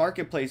Nexus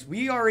Marketplace.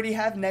 We already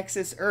have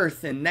Nexus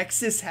Earth, and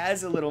Nexus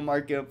has a little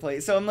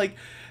marketplace. So I'm like,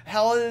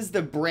 how does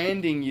the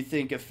branding, you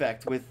think,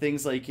 affect with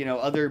things like, you know,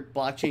 other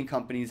blockchain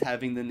companies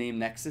having the name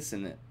Nexus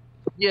in it?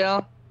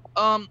 Yeah.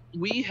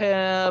 We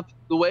have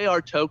the way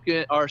our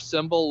token, our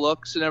symbol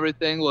looks and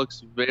everything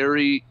looks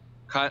very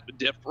kind of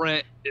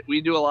different.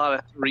 We do a lot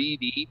of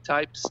 3D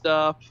type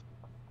stuff.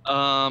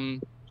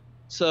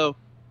 So,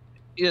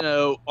 you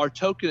know, our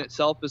token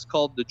itself is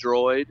called the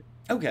Droid.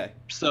 Okay.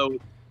 So,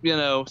 you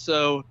know,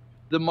 so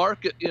the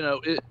market, you know,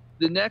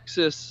 the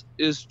Nexus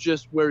is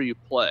just where you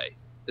play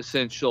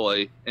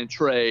essentially and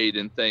trade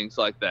and things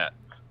like that.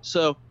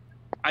 So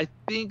I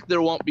think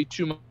there won't be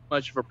too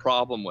much of a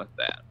problem with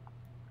that.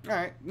 All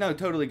right. No,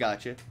 totally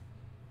gotcha.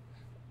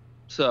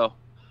 So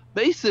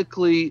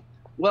basically,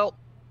 well,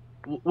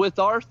 with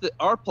our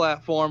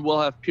platform,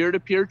 we'll have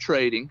peer-to-peer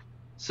trading.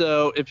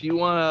 So if you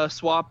want to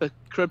swap a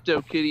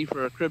CryptoKitty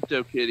for a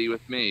CryptoKitty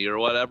with me or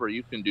whatever,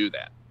 you can do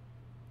that.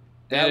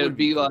 That would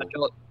be cool.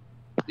 Like,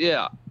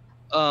 yeah.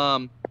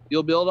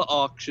 You'll be able to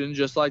auction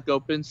just like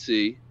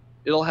OpenSea.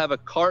 It'll have a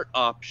cart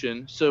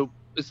option. So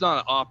it's not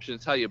an option,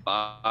 it's how you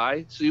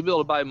buy. So you'll be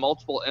able to buy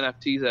multiple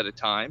NFTs at a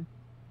time.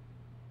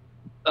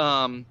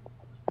 And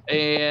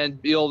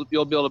you'll be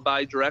able to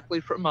buy directly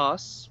from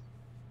us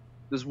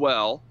as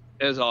well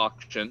as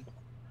auction.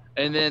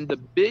 And then the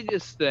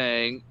biggest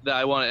thing that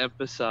I want to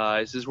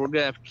emphasize is we're going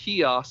to have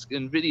kiosks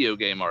in video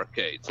game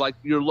arcades, like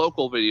your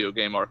local video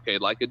game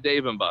arcade, like a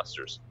Dave &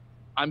 Buster's.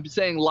 I'm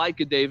saying like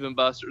a Dave &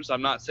 Buster's.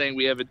 I'm not saying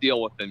we have a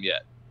deal with them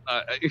yet.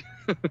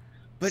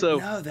 But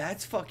no,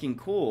 that's fucking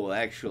cool,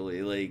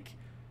 actually. Like,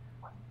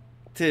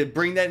 to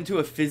bring that into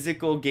a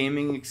physical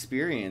gaming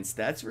experience,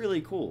 that's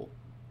really cool.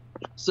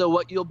 So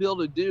what you'll be able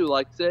to do,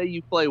 like say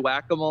you play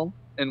Whack-A-Mole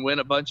and win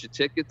a bunch of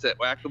tickets at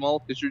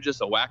Whack-A-Mole because you're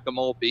just a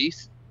Whack-A-Mole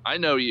beast. I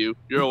know you.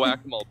 You're a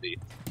Whack-A-Mole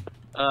beast.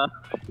 Uh,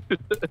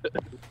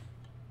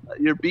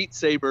 your Beat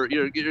Saber,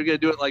 you're gonna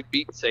do it like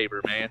Beat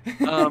Saber, man.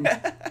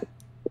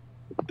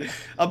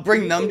 I'll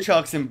bring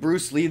nunchucks and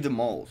Bruce Lee the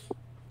moles.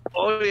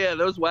 Oh yeah,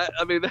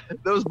 I mean,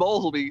 those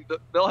moles will be.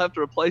 They'll have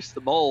to replace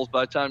the moles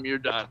by the time you're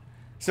done.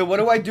 So what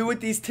do I do with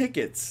these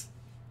tickets?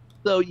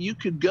 So you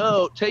could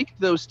go take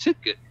those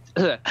tickets,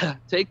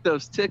 take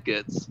those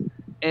tickets,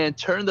 and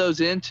turn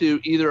those into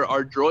either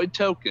our Droid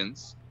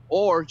tokens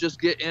or just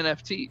get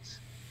NFTs.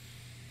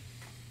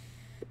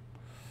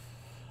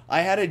 I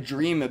had a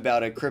dream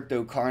about a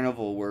crypto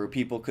carnival where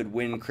people could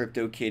win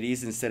crypto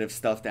kitties instead of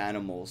stuffed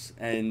animals.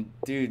 And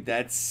dude,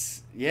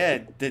 that's yeah,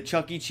 the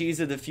Chuck E. Cheese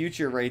of the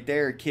future right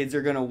there. Kids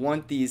are gonna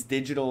want these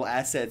digital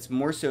assets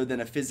more so than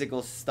a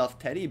physical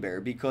stuffed teddy bear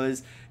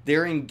because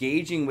they're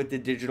engaging with the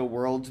digital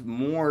world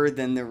more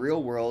than the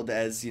real world.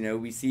 As you know,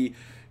 we see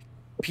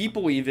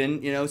people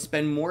even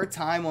spend more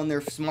time on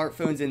their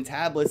smartphones and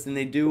tablets than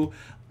they do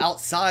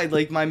outside.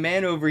 Like my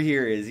man over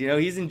here is.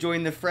 He's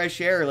enjoying the fresh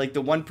air like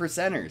the one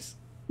percenters.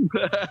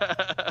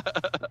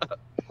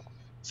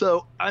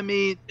 So I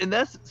mean, and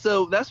that's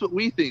what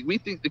we think. We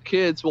think the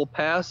kids will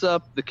pass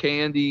up the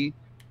candy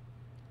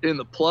and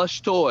the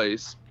plush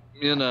toys,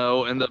 and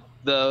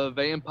the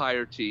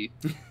vampire teeth.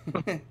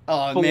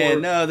 Oh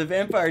man, no, the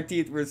vampire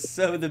teeth were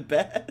so the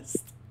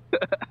best.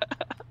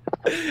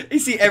 You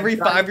see every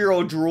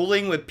 5-year-old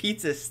drooling with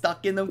pizza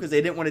stuck in them because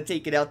they didn't want to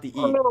take it out to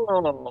eat.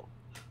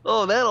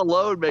 Oh, that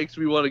alone makes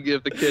me want to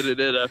give the kid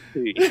an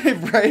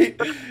NFT.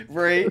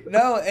 Right.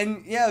 No,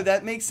 and yeah,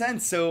 that makes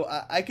sense. So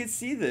I could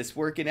see this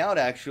working out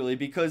actually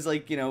because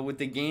with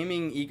the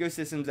gaming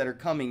ecosystems that are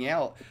coming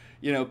out,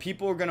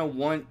 people are going to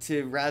want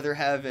to rather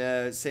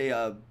have say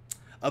a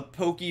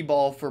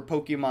Pokeball for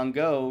Pokemon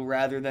Go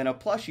rather than a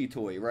plushie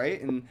toy,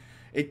 right? And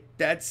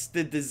that's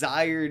the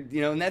desired,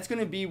 and that's going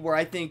to be where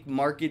I think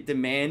market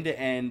demand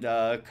and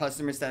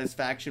customer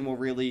satisfaction will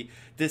really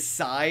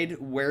decide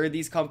where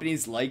these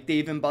companies like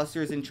Dave &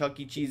 Buster's and Chuck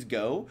E. Cheese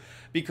go.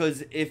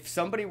 Because if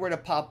somebody were to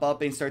pop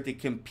up and start to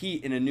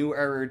compete in a new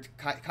era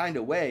kind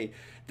of way,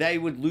 they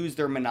would lose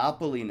their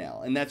monopoly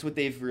now. And that's what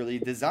they've really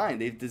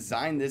designed. They've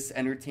designed this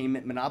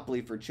entertainment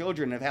monopoly for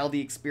children of how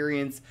the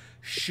experience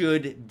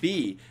should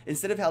be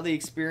instead of how the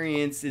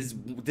experience is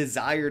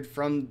desired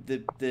from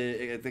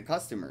the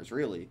customers,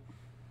 really.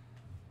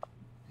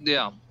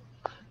 Yeah.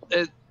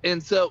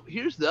 And so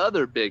here's the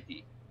other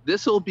biggie.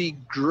 This will be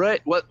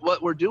great.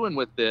 What we're doing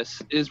with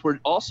this is we're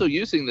also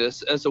using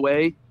this as a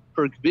way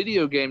for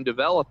video game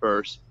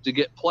developers to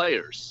get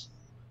players.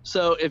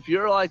 So if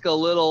you're like a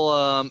little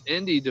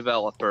indie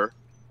developer,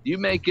 you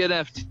make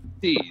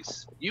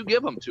NFTs, you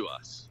give them to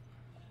us.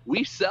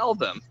 We sell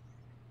them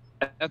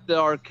at the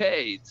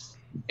arcades.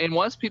 And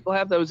once people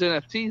have those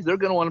NFTs, they're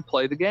going to want to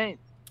play the game.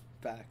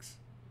 Facts.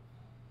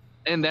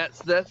 And that's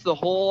the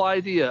whole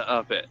idea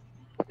of it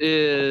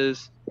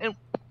is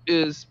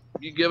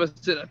you give us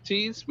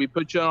NFTs, we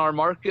put you on our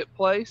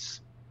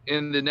marketplace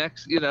in the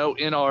next,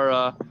 in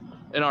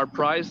our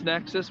prize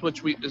nexus,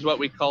 which is what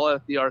we call it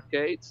at the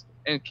arcades.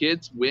 And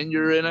kids win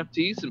your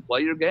NFTs and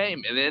play your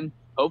game, and then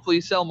hopefully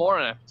you sell more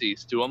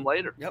NFTs to them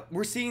later. Yep,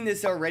 we're seeing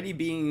this already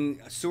being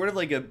sort of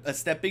like a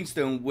stepping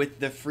stone with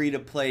the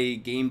free-to-play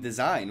game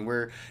design,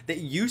 where they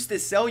used to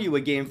sell you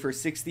a game for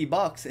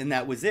 $60 and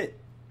that was it.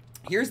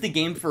 Here's the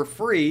game for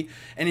free,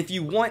 and if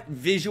you want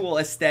visual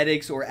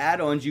aesthetics or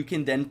add-ons, you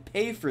can then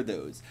pay for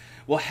those.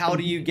 Well, how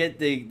do you get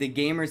the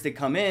gamers to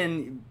come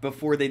in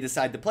before they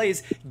decide to play?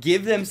 Is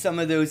give them some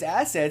of those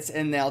assets,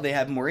 and now they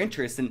have more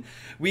interest. And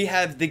we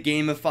have the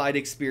gamified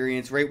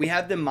experience, right? We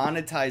have the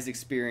monetized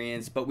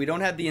experience, but we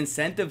don't have the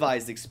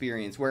incentivized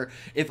experience, where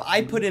if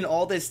I put in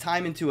all this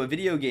time into a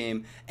video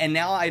game, and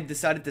now I've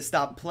decided to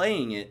stop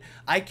playing it,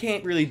 I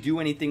can't really do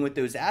anything with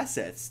those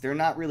assets. They're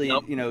not really,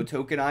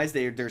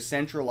 tokenized. They're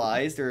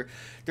centralized.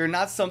 They're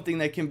not something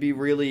that can be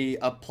really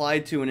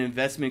applied to an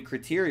investment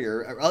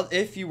criteria.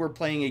 If you were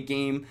playing a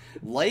game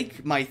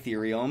like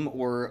Mytherium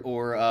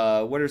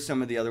or what are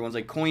some of the other ones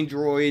like Coin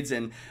Droids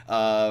and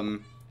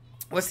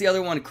what's the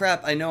other one?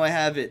 Crap, I know I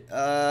have it.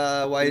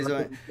 Why is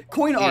it?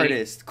 Coin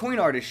Artist. Coin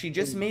Artist. She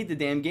just made the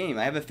damn game.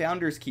 I have a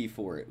founder's key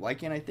for it. Why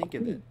can't I think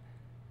of it?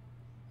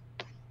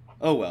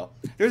 Oh well.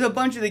 There's a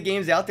bunch of the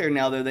games out there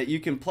now though that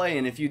you can play,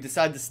 and if you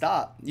decide to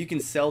stop, you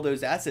can sell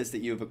those assets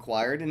that you've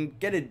acquired and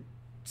get a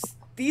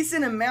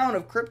decent amount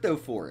of crypto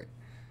for it.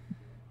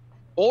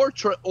 Or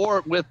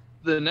with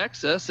the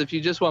Nexus, if you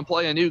just want to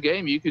play a new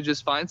game, you could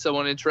just find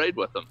someone and trade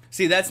with them.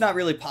 See, that's not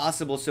really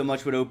possible so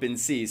much with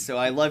OpenSea, so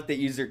I love that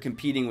you're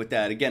competing with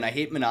that. Again, I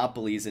hate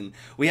monopolies, and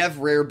we have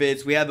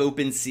Rarebits, we have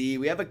OpenSea,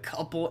 we have a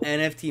couple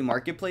NFT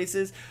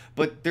marketplaces,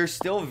 but they're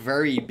still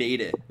very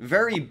beta,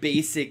 very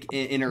basic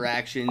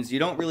interactions. You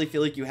don't really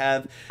feel like you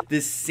have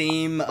the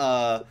same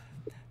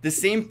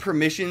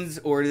permissions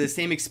or the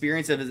same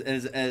experience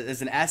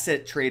as an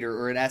asset trader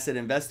or an asset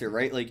investor,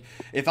 right? Like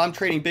if I'm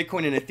trading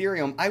Bitcoin and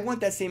Ethereum, I want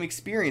that same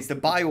experience, the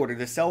buy order,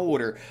 the sell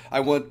order.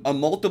 I want a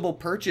multiple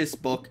purchase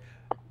book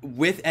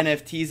with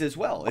NFTs as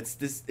well. It's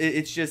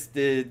just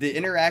the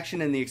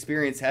interaction and the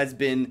experience has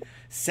been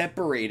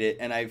separated,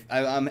 and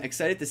I'm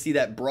excited to see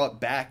that brought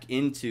back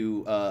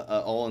into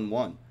all in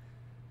one.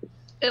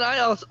 And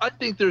I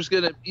think there's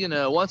gonna,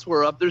 once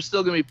we're up, there's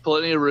still gonna be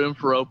plenty of room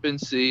for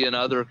OpenSea and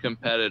other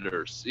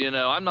competitors.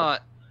 I'm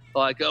not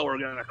like, oh, we're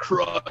gonna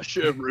crush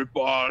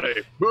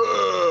everybody.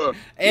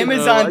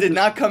 Amazon did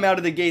not come out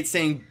of the gate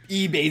saying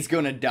eBay's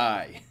gonna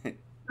die.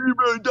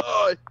 eBay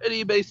die, and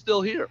eBay's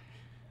still here.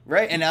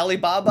 Right, and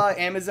Alibaba,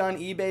 Amazon,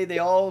 eBay, they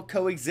all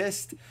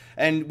coexist.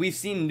 And we've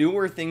seen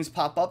newer things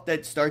pop up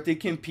that start to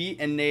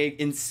compete, and they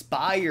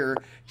inspire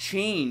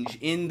change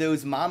in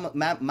those mammoths?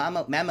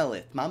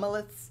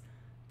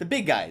 The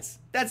big guys.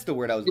 That's the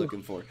word I was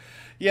looking for.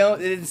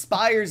 It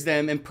inspires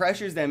them and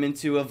pressures them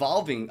into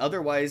evolving.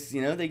 Otherwise,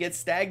 they get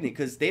stagnant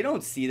because they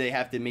don't see they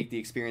have to make the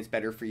experience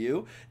better for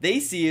you.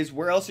 They see is,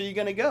 where else are you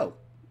going to go?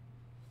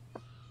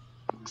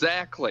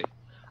 Exactly.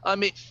 I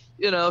mean,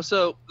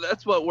 so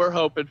that's what we're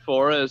hoping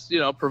for is,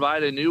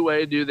 provide a new way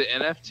to do the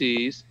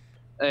NFTs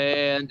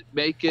and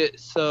make it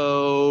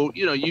so,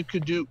 you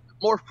could do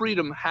more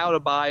freedom how to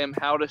buy them,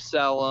 how to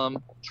sell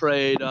them,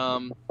 trade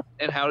them,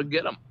 and how to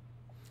get them.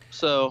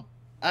 So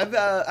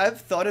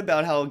I've thought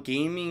about how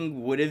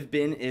gaming would have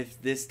been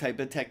if this type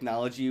of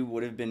technology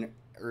would have been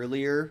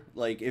earlier.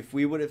 Like if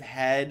we would have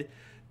had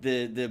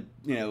the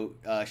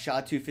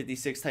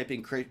SHA-256 type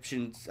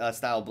encryption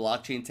style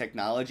blockchain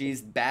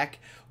technologies back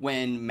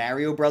when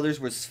Mario Brothers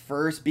was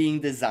first being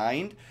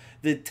designed,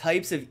 the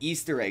types of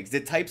Easter eggs,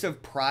 the types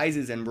of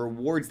prizes and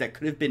rewards that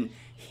could have been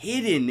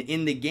hidden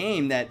in the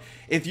game, that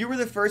if you were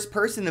the first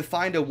person to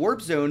find a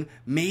warp zone,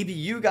 maybe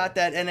you got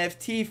that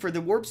NFT for the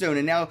warp zone,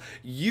 and now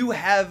you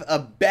have a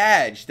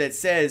badge that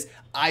says,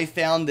 I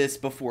found this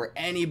before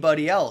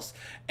anybody else.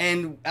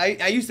 And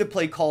I used to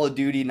play Call of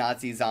Duty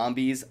Nazi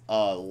Zombies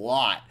a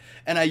lot,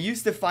 and I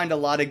used to find a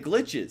lot of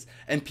glitches,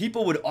 and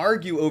people would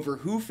argue over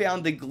who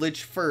found the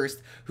glitch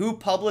first, who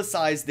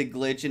publicized the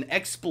glitch and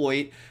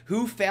exploit,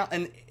 who found,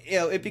 and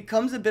it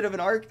becomes a bit of an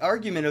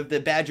argument of the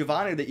badge of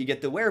honor that you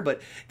get to wear,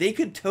 but they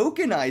could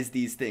tokenize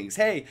these things.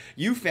 Hey,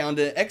 you found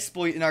an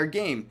exploit in our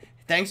game.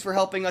 Thanks for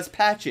helping us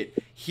patch it.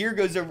 Here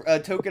goes a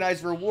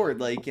tokenized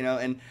reward,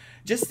 and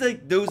just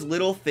like those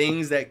little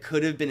things that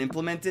could have been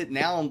implemented.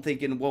 Now I'm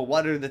thinking, well,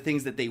 what are the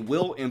things that they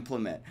will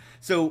implement?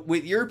 So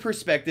with your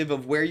perspective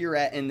of where you're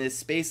at in this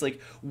space, like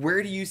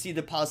where do you see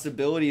the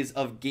possibilities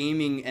of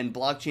gaming and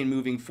blockchain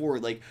moving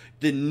forward? Like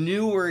the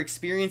newer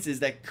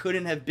experiences that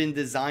couldn't have been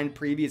designed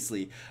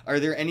previously.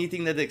 Are there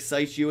anything that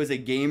excites you as a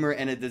gamer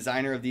and a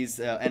designer of these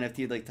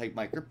NFT like type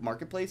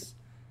marketplace?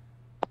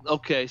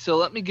 Okay, so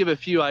let me give a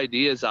few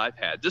ideas I've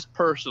had just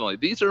personally.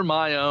 These are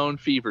my own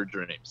fever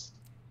dreams.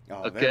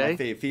 Oh,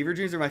 okay. Fever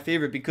dreams are my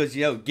favorite because,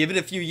 give it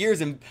a few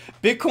years and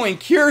Bitcoin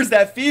cures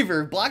that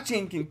fever.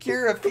 Blockchain can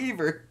cure a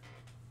fever.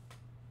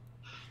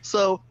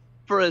 So,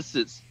 for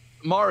instance,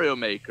 Mario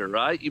Maker,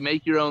 right? You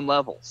make your own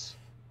levels.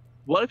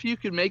 What if you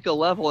could make a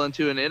level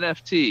into an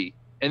NFT,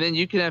 and then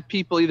you can have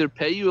people either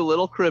pay you a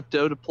little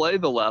crypto to play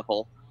the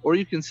level, or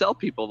you can sell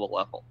people the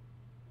level?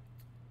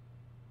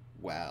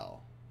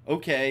 Wow.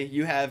 Okay,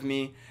 you have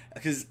me.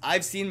 Because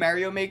I've seen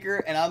Mario Maker,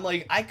 and I'm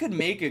like, I could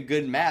make a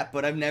good map,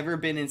 but I've never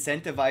been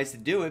incentivized to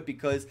do it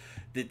because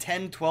the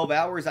 10, 12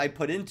 hours I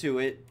put into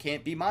it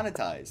can't be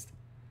monetized.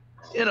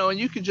 And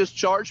you could just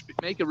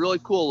make a really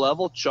cool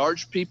level,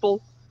 charge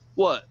people,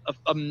 a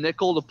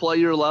nickel to play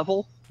your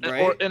level,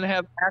 right, and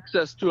have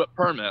access to it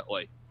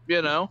permanently,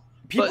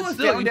 People have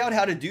found out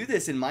how to do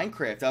this in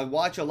Minecraft. I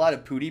watch a lot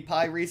of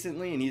PewDiePie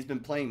recently, and he's been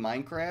playing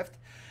Minecraft,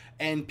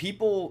 and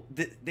people,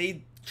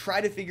 they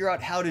try to figure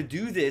out how to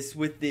do this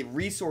with the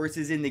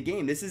resources in the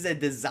game. This is a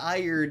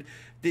desired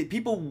that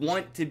people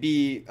want to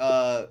be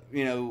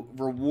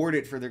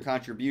rewarded for their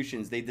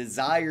contributions. They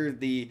desire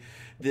the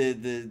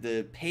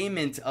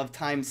payment of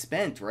time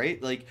spent, right?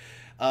 Like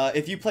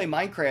if you play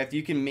Minecraft,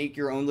 you can make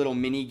your own little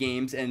mini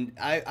games, and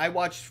I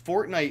watch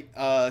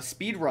Fortnite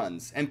speed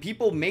runs, and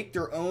people make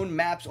their own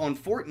maps on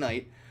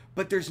Fortnite,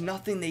 but there's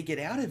nothing they get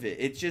out of it.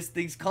 It's just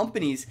these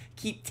companies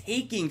keep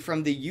taking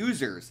from the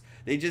users.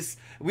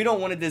 We don't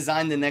want to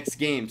design the next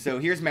game, so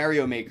here's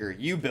Mario Maker,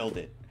 you build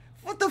it.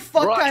 What the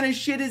fuck kind of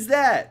shit is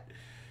that?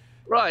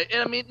 Right,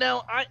 and I mean,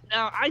 now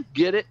I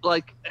get it.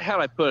 Like,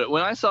 how'd I put it?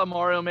 When I saw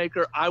Mario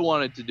Maker, I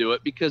wanted to do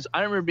it because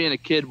I remember being a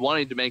kid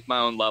wanting to make my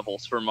own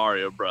levels for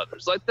Mario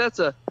Brothers. Like, that's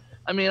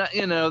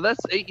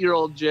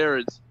 8-year-old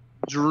Jared's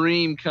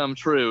dream come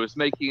true, is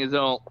making his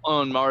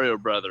own Mario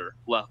Brother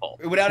level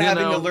without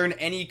having to learn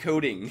any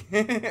coding.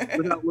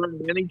 Without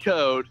learning any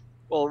code.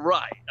 Well,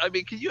 right. I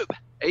mean, can you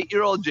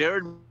 8-year-old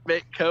Jared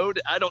make code?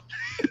 I don't.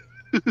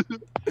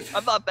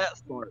 I'm not that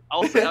smart.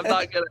 I'll say I'm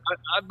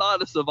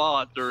not a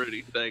savant or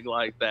anything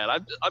like that.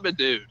 I'm a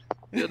dude.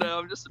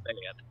 I'm just a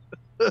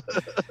man.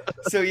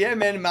 So yeah,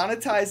 man,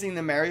 monetizing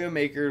the Mario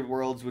Maker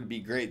worlds would be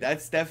great.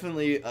 That's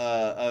definitely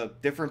a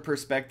different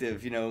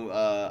perspective.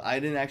 I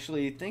didn't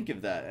actually think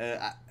of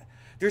that.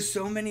 There's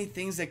so many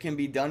things that can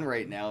be done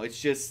right now. It's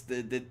just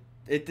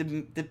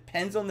it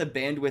depends on the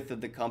bandwidth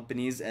of the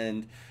companies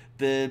and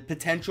the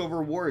potential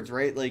rewards,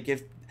 right? Like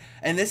if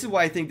And this is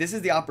why I think this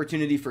is the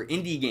opportunity for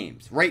indie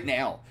games right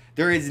now.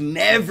 There has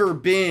never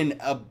been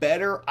a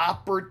better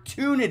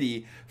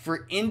opportunity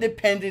for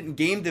independent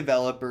game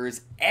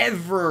developers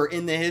ever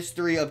in the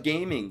history of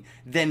gaming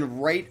than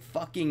right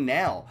fucking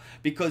now.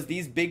 Because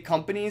these big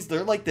companies,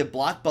 they're like the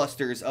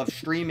blockbusters of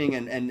streaming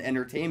and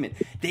entertainment.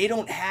 They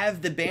don't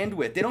have the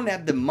bandwidth. They don't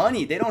have the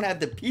money. They don't have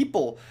the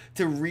people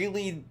to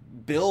really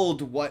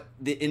build what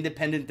the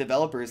independent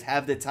developers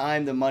have the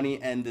time, the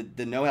money, and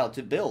the know-how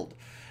to build.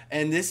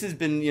 And this has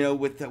been, you know,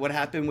 with what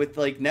happened with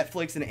like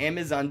Netflix and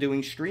Amazon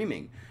doing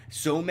streaming.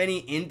 So many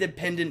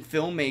independent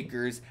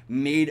filmmakers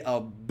made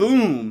a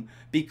boom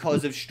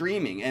because of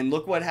streaming. And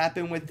look what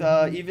happened with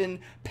even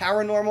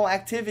Paranormal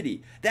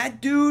Activity.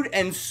 That dude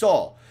and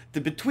Saw,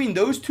 between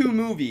those two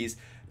movies,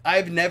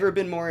 I've never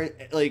been more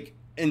like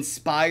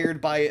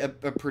inspired by a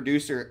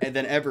producer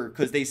than ever,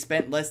 because they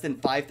spent less than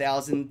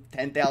 $5,000,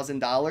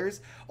 $10,000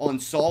 on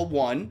Saw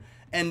 1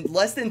 and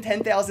less than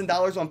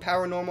 $10,000 on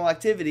Paranormal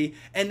Activity,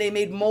 and they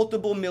made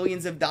multiple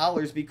millions of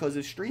dollars because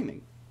of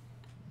streaming.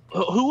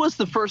 Who was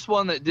the first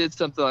one that did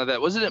something like that?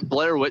 Wasn't it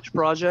Blair Witch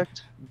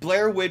Project?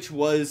 Blair Witch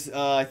was,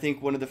 I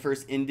think, one of the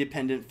first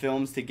independent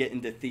films to get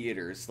into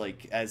theaters,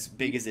 like, as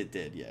big as it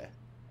did, yeah.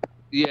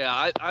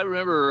 Yeah, I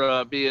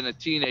remember being a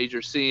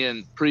teenager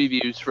seeing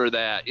previews for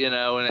that, you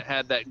know, and it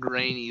had that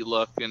grainy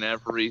look and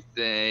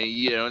everything,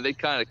 you know, and they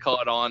kind of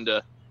caught on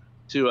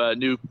to a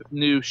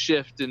new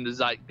shift in the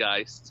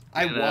zeitgeist.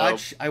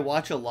 I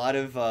watch a lot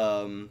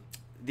of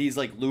these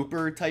like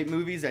Looper type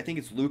movies. I think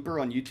it's Looper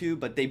on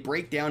YouTube, but they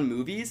break down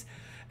movies,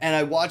 and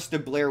I watched the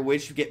Blair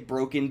Witch get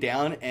broken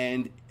down,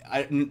 and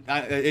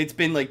it's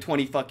been like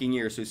 20 fucking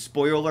years, so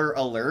spoiler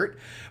alert.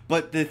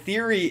 But the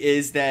theory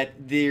is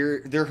that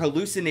they're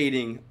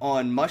hallucinating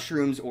on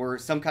mushrooms or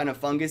some kind of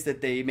fungus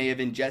that they may have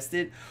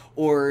ingested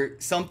or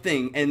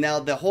something, and now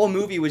the whole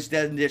movie was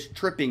just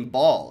tripping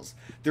balls.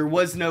 There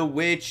was no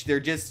witch. They're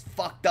just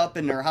fucked up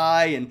and they're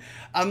high. And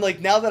I'm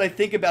like, now that I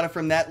think about it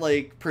from that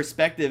like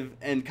perspective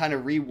and kind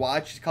of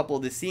rewatch a couple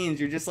of the scenes,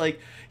 you're just like,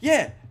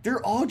 yeah,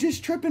 they're all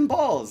just tripping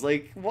balls.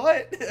 Like,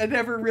 what? I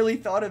never really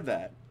thought of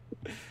that.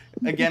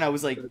 Again, I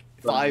was like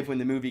 5 when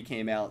the movie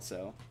came out,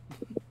 so.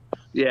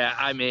 Yeah,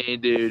 I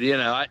mean, dude, you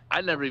know,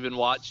 I never even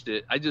watched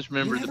it. I just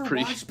remember you never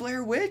watched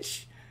Blair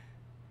Witch?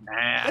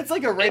 Nah. That's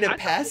like a rite of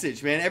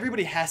passage, man.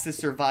 Everybody has to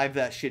survive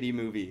that shitty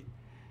movie.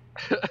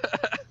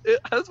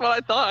 That's what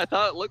I thought. I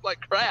thought it looked like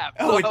crap.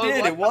 Oh, it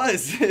did. It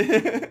was.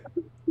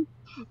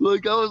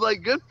 Look, I was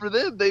like, good for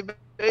them. They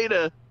made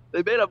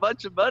a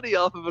bunch of money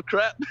off of a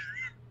crap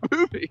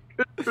movie.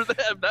 Good for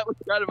them. That was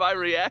kind of my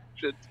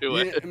reaction to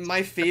it.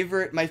 My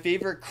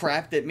favorite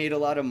crap that made a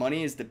lot of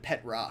money is the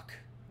Pet Rock.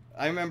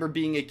 I remember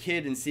being a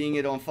kid and seeing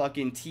it on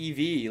fucking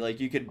TV. Like,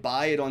 you could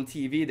buy it on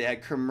TV. They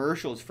had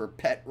commercials for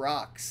Pet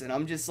Rocks, and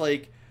I'm just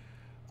like,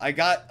 I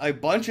got a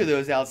bunch of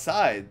those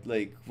outside.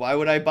 Like, why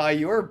would I buy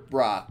your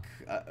rock?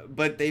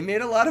 But they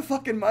made a lot of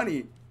fucking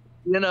money.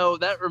 You know,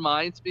 that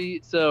reminds me.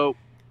 So,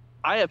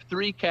 I have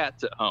 3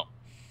 cats at home.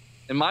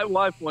 And my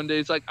wife one day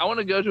is like, I want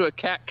to go to a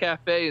cat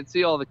cafe and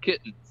see all the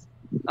kittens.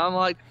 I'm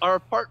like, our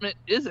apartment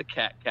is a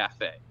cat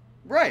cafe.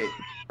 Right.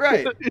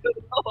 You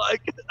know,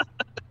 like...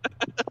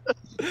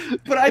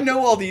 But I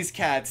know all these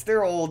cats.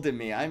 They're old to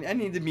me. I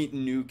need to meet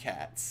new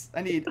cats.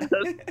 I need...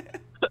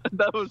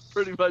 That was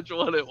pretty much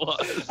what it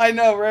was. I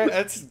know, right?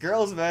 That's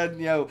girls, man.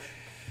 You know,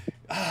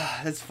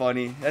 that's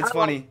funny. That's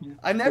funny.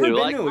 I've never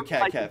been to a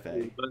cat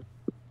cafe.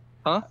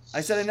 Huh? I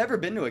said I've never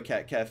been to a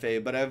cat cafe,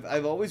 but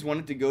I've always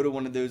wanted to go to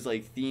one of those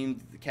like themed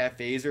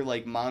cafes or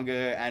like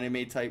manga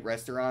anime type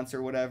restaurants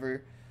or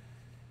whatever.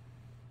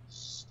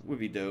 Would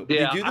be dope.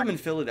 Yeah, they do them in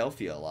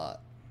Philadelphia a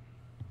lot.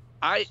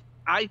 I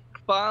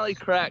finally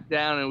cracked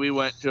down and we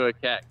went to a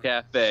cat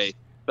cafe,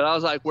 but I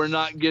was like, we're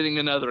not getting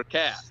another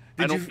cat.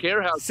 I don't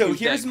care how. So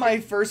here's my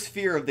first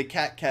fear of the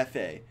cat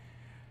cafe.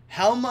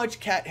 How much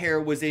cat hair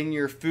was in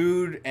your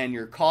food and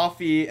your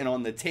coffee and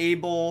on the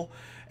table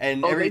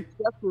and they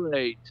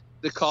separate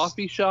the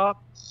coffee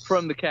shop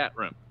from the cat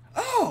room.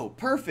 Oh,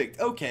 perfect.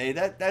 Okay,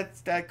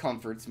 that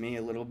comforts me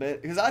a little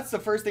bit, because that's the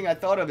first thing I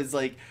thought of is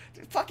like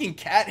fucking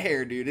cat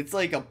hair, dude. It's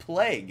like a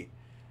plague.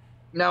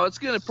 Now it's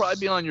gonna probably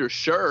be on your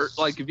shirt.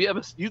 Like if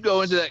you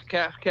go into that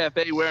cat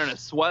cafe wearing a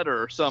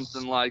sweater or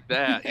something like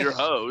that, you're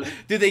hosed.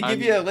 Do they give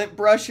you a lint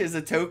brush as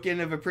a token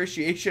of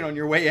appreciation on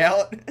your way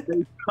out?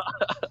 They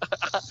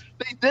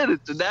did it,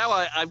 so now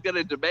I'm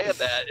gonna demand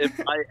that if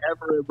I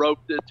ever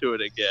roped into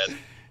it again.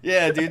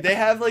 Yeah, dude, they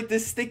have like the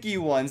sticky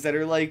ones that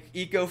are like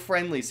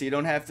eco-friendly, so you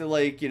don't have to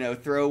like, you know,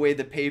 throw away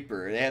the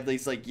paper. They have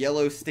these like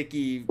yellow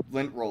sticky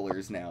lint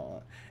rollers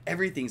now.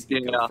 Everything's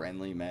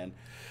eco-friendly, man.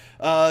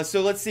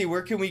 So let's see,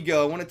 where can we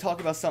go? I want to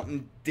talk about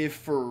something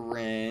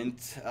different.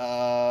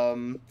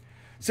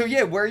 So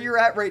yeah, where you're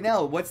at right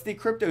now, what's the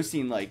crypto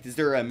scene like? Is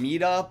there a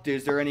meetup?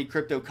 Is there any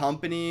crypto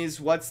companies?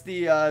 What's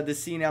the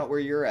scene out where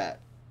you're at?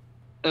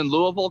 In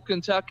Louisville,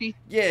 Kentucky?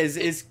 Yeah,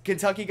 is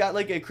Kentucky got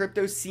like a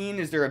crypto scene?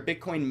 Is there a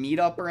Bitcoin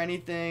meetup or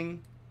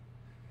anything?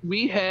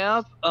 We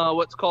have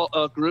what's called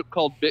a group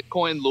called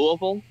Bitcoin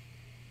Louisville.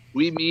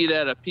 We meet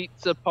at a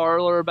pizza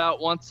parlor about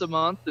once a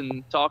month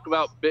and talk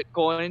about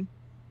Bitcoin.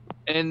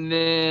 And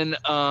then,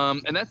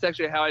 and that's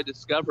actually how I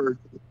discovered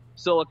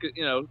Silicon,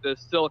 the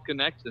Silicon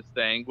Nexus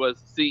thing was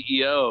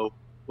CEO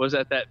was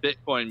at that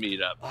Bitcoin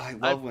meetup. Oh, I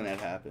love when that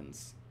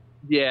happens.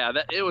 Yeah,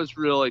 it was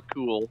really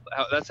cool.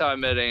 That's how I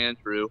met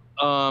Andrew.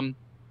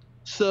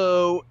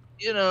 So,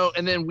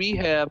 and then we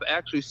have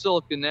actually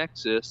Silicon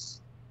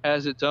Nexus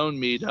has its own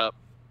meetup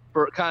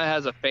it kind of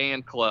has a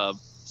fan club,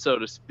 so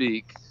to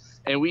speak.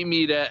 And we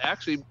meet at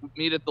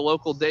the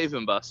local Dave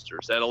and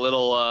Buster's at a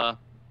little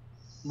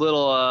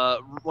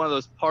one of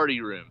those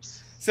party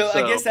rooms. So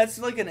I guess that's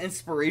like an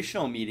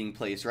inspirational meeting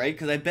place, right?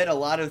 Because I bet a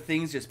lot of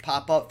things just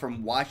pop up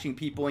from watching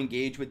people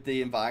engage with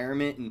the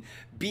environment and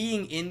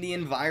being in the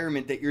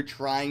environment that you're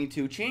trying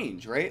to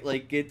change, right?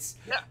 Like it's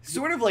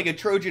sort of like a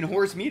Trojan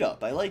horse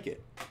meetup. I like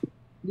it.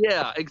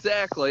 Yeah,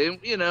 exactly. And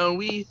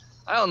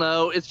I don't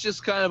know, it's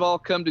just kind of all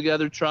come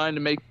together trying to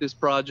make this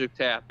project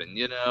happen,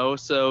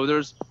 So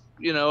there's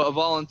a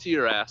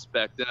volunteer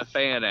aspect and a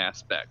fan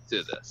aspect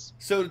to this.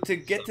 So to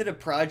get to the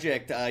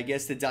project, I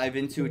guess to dive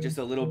into it just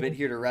a little bit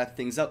here to wrap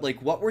things up,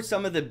 like what were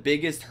some of the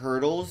biggest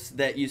hurdles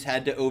that you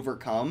had to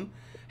overcome?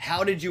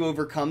 How did you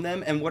overcome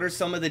them? And what are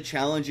some of the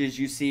challenges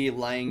you see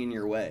lying in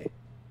your way?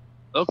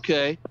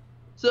 Okay.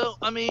 So,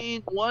 I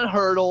mean, one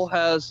hurdle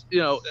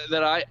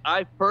that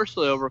I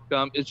personally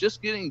overcome is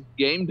just getting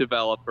game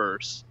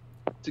developers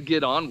to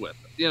get on with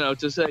it,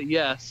 to say,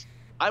 yes,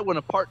 I want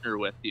to partner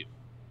with you,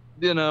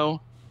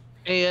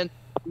 and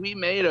we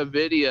made a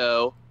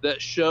video that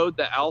showed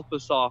the alpha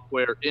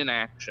software in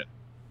action,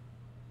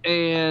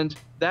 and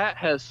that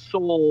has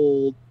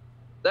sold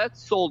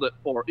it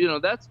for,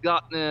 that's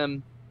gotten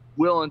them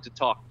willing to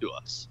talk to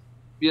us,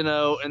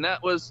 and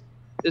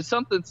it's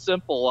something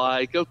simple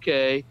like,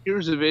 okay,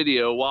 here's a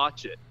video,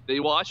 watch it. They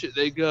watch it,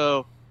 they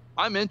go,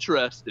 I'm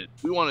interested,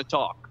 we want to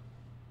talk,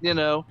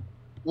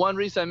 One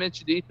reason I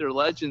mentioned Ether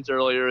Legends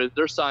earlier is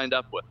they're signed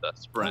up with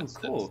us, for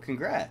instance. Cool.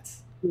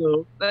 Congrats.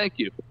 So, thank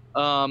you.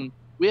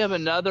 We have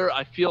another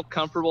I feel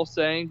comfortable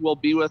saying will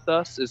be with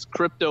us is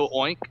Crypto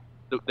Oink.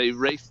 They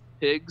race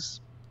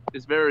pigs.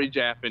 It's very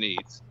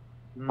Japanese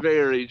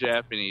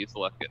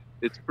looking.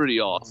 It's pretty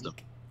awesome.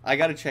 I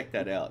got to check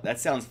that out. That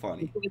sounds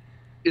funny.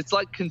 It's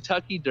like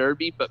Kentucky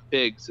Derby, but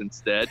pigs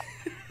instead.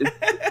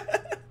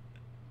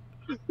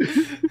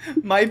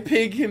 My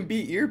pig can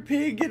beat your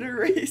pig in a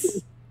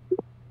race.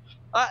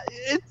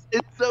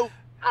 It's so.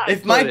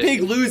 If my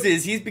pig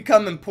loses, he's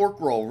becoming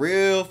pork roll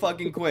real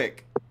fucking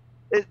quick.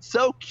 It's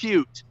so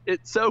cute.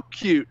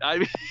 I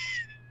mean,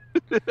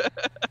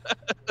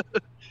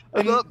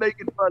 I'm not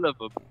making fun of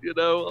him.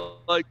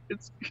 Like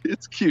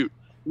it's cute.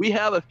 We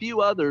have a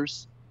few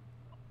others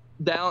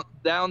down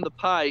the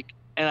pike,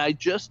 and I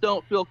just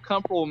don't feel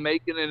comfortable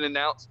making an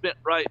announcement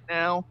right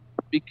now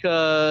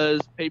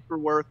because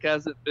paperwork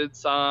hasn't been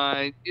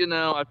signed.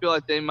 I feel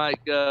like they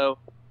might go,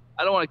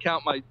 I don't want to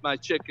count my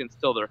chickens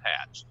till they're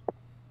hatched,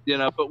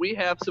 but we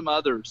have some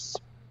others,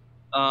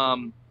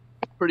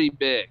 pretty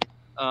big,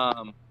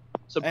 some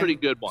pretty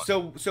good ones.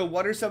 So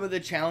what are some of the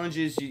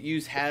challenges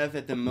you have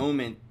at the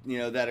moment,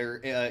 that are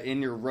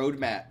in your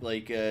roadmap,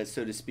 like,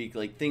 so to speak,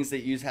 like things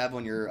that you have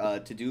on your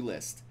to-do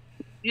list?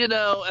 At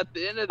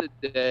the end of the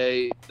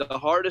day, the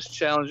hardest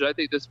challenge, I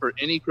think this for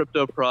any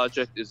crypto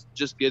project, is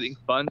just getting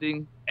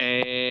funding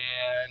and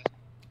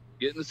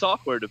getting the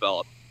software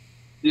developed.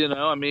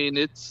 I mean,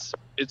 it's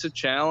a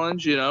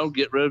challenge,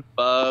 get rid of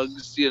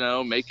bugs,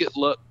 make it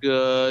look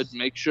good,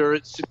 make sure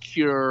it's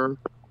secure,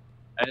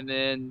 and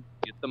then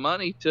get the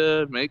money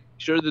to make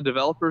sure the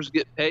developers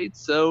get paid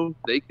so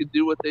they could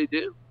do what they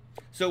do.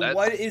 So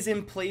what is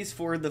in place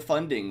for the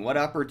funding? What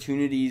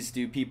opportunities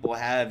do people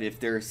have if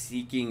they're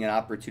seeking an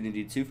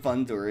opportunity to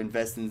fund or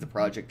invest in a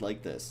project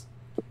like this?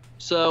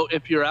 So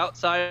if you're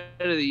outside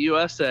of the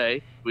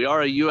USA, we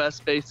are a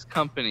US-based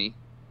company,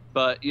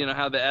 but you know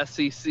how the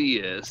SEC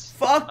is.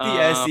 Fuck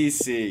the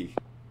SEC.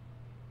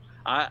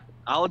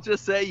 I'll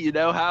just say,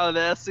 how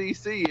the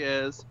SEC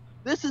is.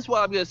 This is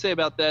what I'm going to say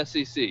about the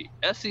SEC.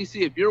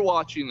 SEC, if you're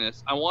watching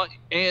this,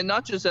 and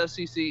not just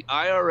SEC,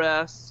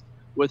 IRS,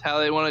 with how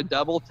they want to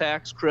double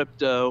tax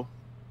crypto,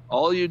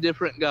 all you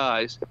different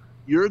guys,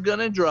 you're going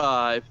to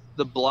drive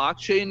the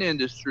blockchain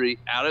industry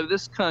out of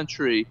this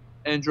country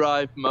and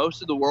drive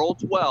most of the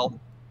world's wealth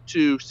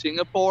to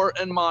Singapore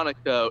and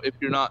Monaco if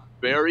you're not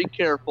very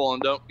careful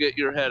and don't get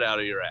your head out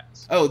of your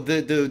ass. Oh,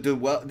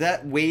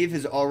 that wave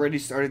has already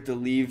started to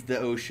leave the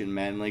ocean,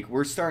 man. Like,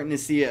 we're starting to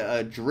see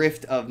a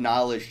drift of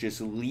knowledge just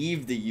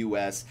leave the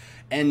U.S.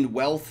 and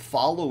wealth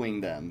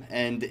following them.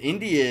 And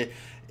India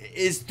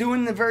is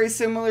doing the very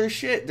similar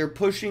shit. They're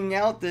pushing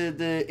out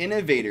the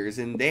innovators,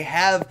 and they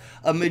have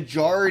a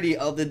majority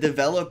of the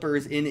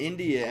developers in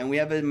India, and we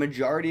have a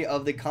majority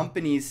of the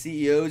companies,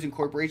 CEOs, and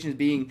corporations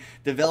being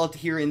developed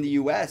here in the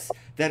US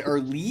that are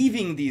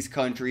leaving these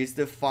countries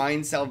to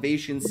find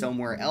salvation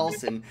somewhere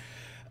else. And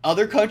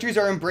other countries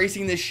are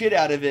embracing the shit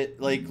out of it.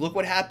 Like, look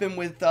what happened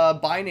with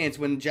Binance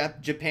when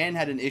Japan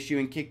had an issue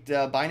and kicked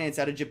Binance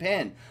out of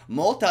Japan.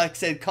 Malta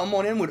said, come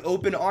on in with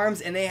open arms,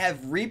 and they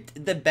have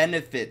reaped the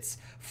benefits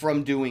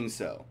from doing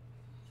so.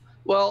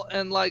 Well,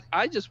 and like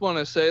I just want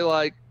to say,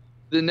 like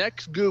the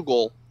next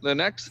Google, the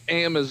next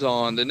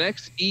Amazon, the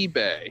next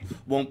eBay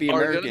Won't be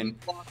are going to be American.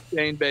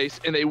 blockchain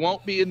based, and they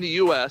won't be in the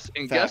U.S.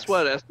 And guess Facts.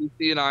 what, SEC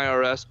and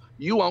IRS,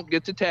 you won't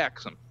get to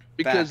tax them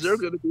because they're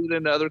Facts. going to be in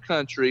another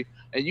country,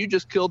 and you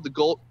just killed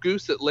the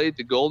goose that laid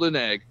the golden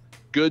egg.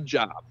 Good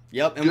job.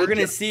 Yep, and we're Good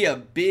gonna job. see a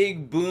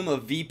big boom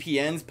of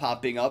VPNs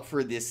popping up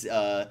for this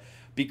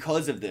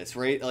because of this,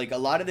 right? Like a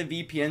lot of the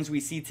VPNs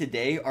we see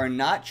today are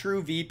not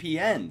true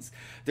VPNs.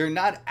 They're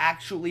not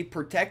actually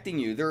protecting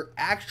you. They're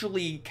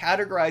actually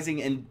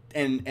categorizing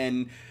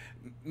and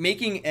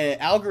making an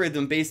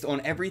algorithm based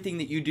on everything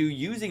that you do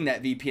using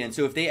that VPN.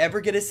 So if they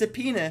ever get a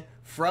subpoena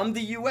from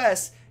the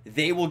US,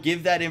 they will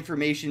give that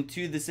information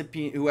to the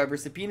subpoena, whoever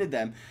subpoenaed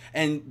them.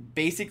 And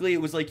basically,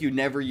 it was like you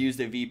never used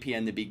a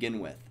VPN to begin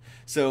with.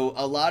 So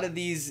a lot of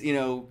these,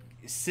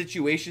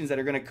 situations that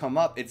are going to come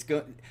up,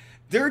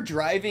 they're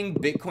driving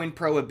Bitcoin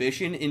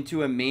prohibition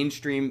into a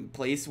mainstream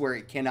place where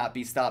it cannot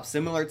be stopped,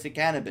 similar to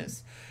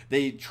cannabis.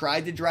 They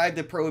tried to drive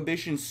the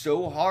prohibition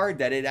so hard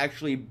that it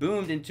actually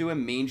boomed into a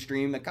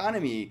mainstream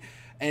economy.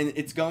 And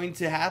it's going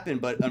to happen,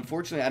 but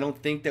unfortunately, I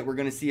don't think that we're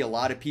going to see a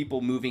lot of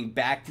people moving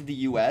back to the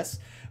US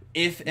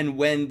if and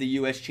when the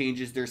US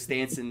changes their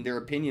stance and their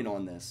opinion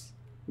on this.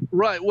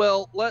 Right.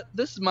 Well,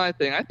 this is my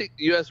thing. I think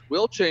the U.S.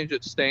 will change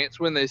its stance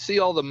when they see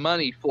all the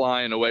money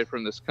flying away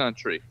from this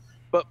country.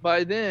 But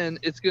by then,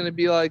 it's going to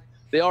be like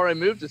they already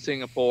moved to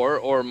Singapore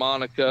or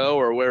Monaco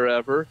or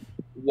wherever.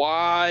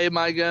 Why am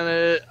I going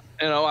to,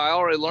 I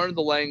already learned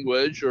the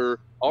language or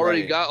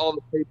already Right. got all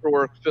the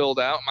paperwork filled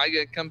out. Am I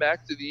going to come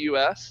back to the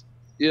U.S.?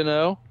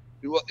 Well,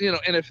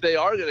 and if they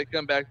are going to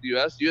come back to the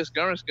U.S.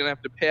 government's going to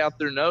have to pay out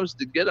their nose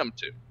to get them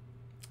to.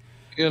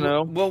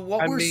 Well,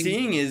 what I we're mean,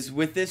 seeing is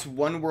with this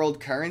one world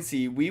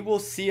currency, we will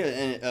see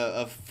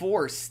a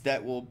force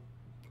that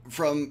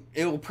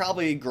it will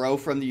probably grow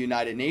from the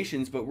United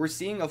Nations, but we're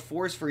seeing a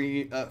force for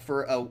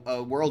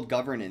a world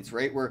governance,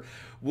 right? Where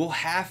we'll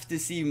have to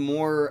see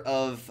more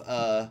of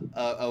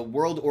a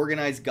world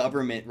organized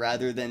government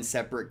rather than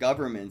separate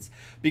governments,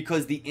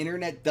 because the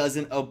internet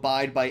doesn't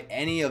abide by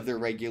any of their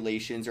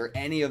regulations or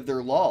any of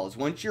their laws.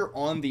 Once you're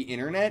on the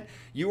internet,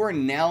 you are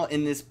now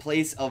in this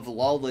place of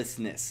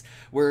lawlessness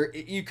where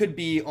you could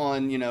be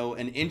on,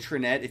 an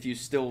intranet if you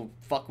still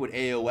fuck with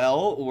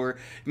AOL, or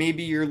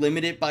maybe you're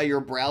limited by your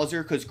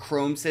browser because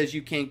Chrome says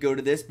you can't go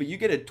to this, but you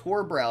get a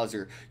Tor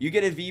browser, you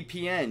get a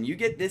VPN, you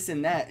get this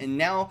and that, and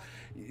now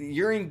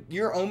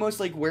you're almost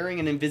like wearing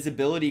an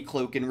invisibility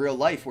cloak in real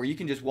life where you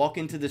can just walk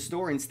into the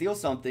store and steal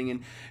something.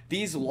 And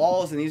these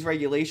laws and these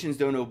regulations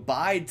don't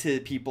abide to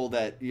people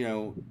that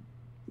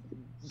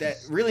that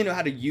really know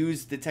how to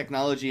use the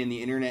technology and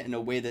the internet in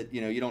a way that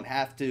you don't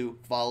have to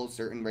follow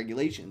certain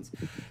regulations.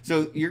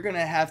 So you're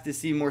gonna have to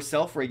see more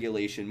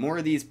self-regulation, more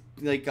of these,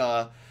 like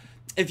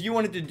if you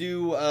wanted to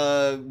do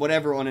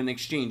whatever on an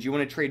exchange, you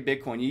want to trade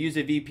Bitcoin, you use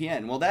a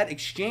VPN. Well, that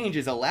exchange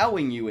is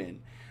allowing you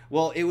in.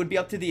 Well, it would be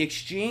up to the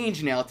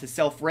exchange now to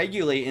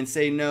self-regulate and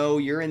say, no,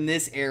 you're in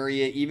this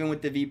area. Even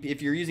with the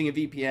if you're using a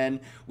VPN,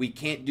 we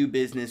can't do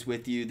business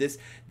with you.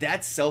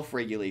 That's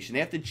self-regulation. They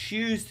have to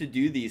choose to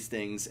do these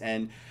things,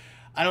 and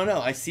I don't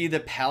know. I see the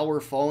power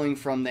falling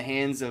from the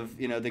hands of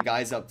the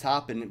guys up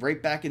top and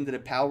right back into the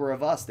power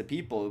of us, the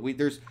people.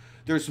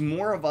 There's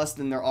more of us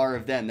than there are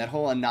of them. That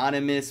whole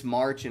anonymous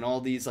march and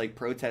all these like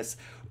protests.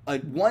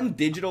 One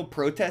digital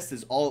protest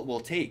is all it will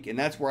take, and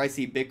that's where I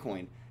see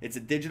Bitcoin. It's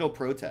a digital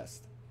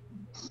protest.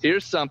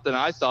 Here's something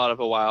I thought of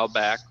a while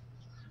back.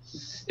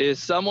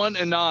 Is someone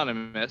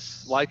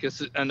anonymous, like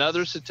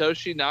another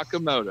Satoshi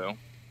Nakamoto,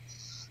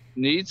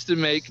 needs to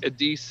make a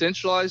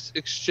decentralized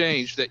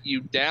exchange that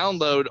you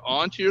download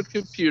onto your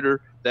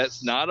computer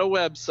that's not a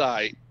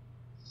website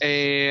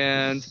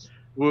and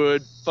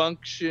would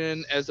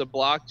function as a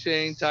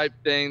blockchain type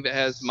thing that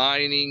has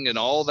mining and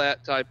all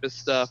that type of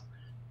stuff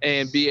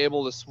and be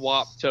able to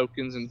swap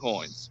tokens and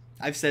coins.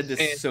 I've said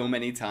this so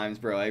many times,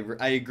 bro.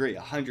 I agree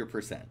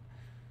 100%.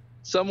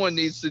 Someone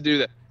needs to do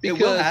that. It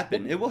will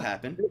happen. It will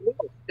happen.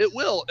 It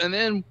will. And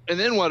then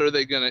what are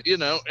they going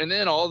to, and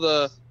then all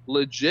the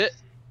legit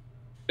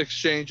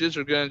exchanges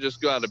are going to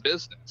just go out of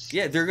business.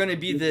 Yeah, they're going to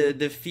be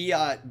the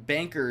fiat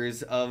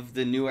bankers of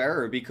the new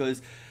era,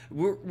 because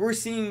we're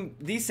seeing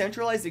these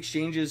centralized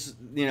exchanges,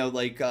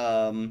 like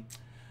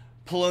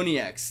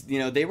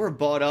Poloniex, they were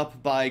bought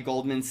up by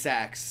Goldman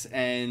Sachs,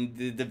 and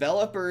the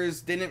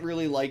developers didn't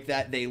really like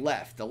that. They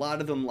left. A lot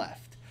of them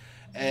left.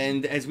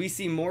 And as we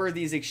see more of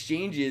these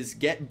exchanges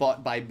get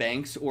bought by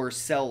banks or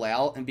sell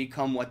out and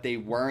become what they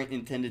weren't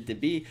intended to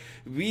be,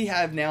 we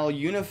have now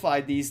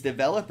unified these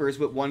developers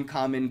with one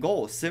common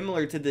goal,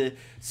 similar to the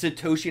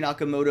Satoshi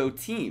Nakamoto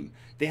team.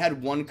 They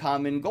had one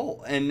common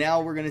goal. And now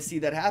we're going to see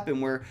that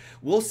happen, where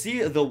we'll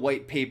see the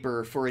white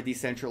paper for a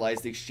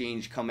decentralized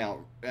exchange come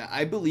out,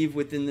 I believe,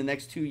 within the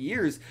next 2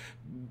 years.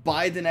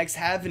 By the next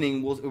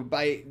halvening,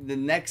 the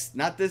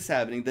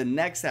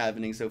next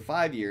halvening, so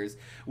 5 years,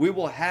 we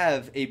will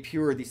have a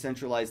pure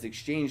decentralized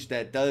exchange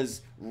that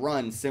does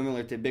run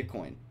similar to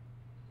Bitcoin.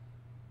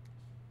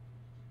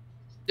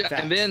 Yeah,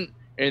 Facts.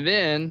 and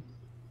then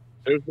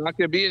There's not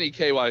going to be any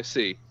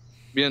KYC.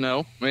 You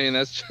know, I mean,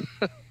 that's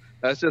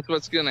that's just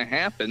what's going to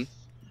happen.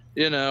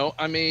 You know,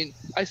 I mean,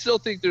 I still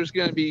think there's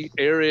going to be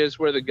areas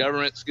where the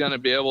government's going to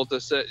be able to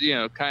set, you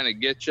know, kind of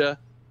get you,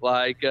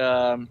 like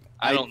I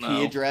don't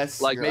know, IP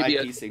address, like your maybe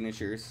IP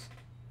signatures.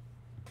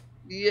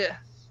 yeah,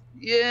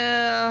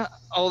 yeah.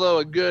 Although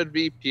a good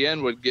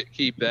VPN would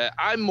keep that.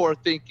 I'm more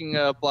thinking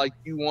of like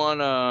you want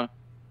to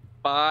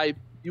buy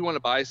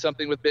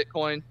something with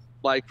Bitcoin,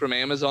 like from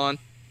Amazon.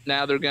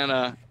 Now they're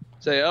gonna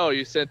say, oh,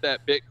 you sent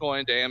that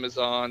Bitcoin to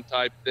Amazon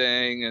type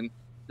thing, and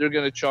they're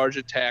gonna charge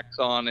a tax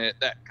on it.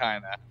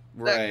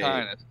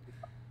 Right.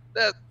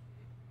 That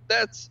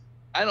that's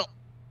I don't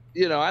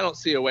I don't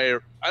see a way.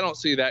 I don't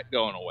see that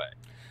going away.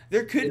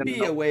 There could You be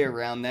a know? way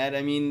around that.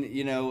 I mean,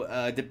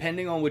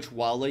 depending on which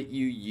wallet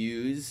you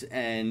use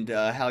and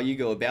how you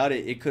go about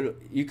it,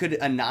 you could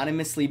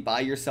anonymously buy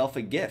yourself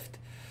a gift.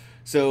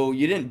 So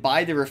you didn't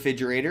buy the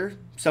refrigerator;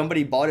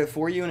 somebody bought it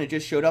for you, and it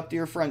just showed up to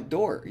your front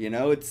door.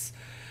 It's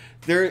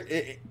there.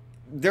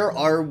 There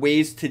are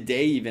ways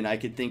today, even I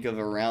could think of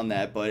around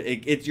that, but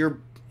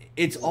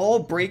it's all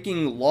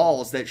breaking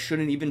laws that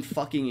shouldn't even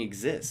fucking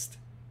exist.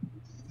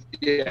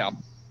 Yeah.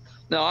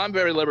 No, I'm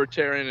very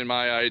libertarian in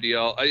my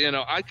ideal.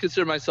 I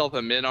consider myself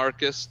a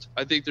minarchist.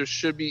 I think there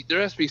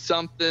has to be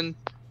something,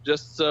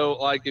 just so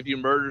like if you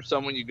murder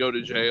someone, you go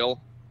to jail.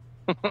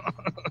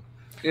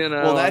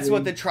 Well, I that's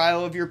what the mean,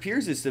 trial of your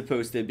peers is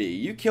supposed to be.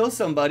 You kill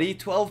somebody,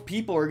 12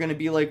 people are going to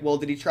be like, well,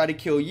 did he try to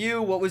kill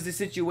you? What was the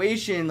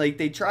situation? Like,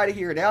 they try to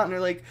hear it out, and they're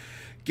like,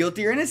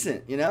 guilty or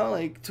innocent,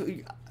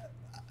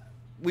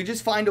 we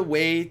just find a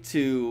way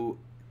to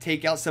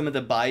take out some of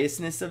the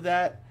biasness of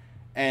that,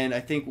 and I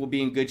think we'll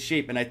be in good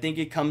shape. And I think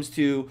it comes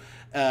to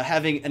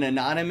having an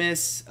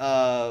anonymous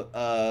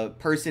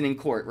person in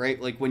court, right?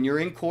 Like when you're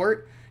in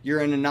court, you're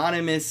an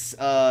anonymous,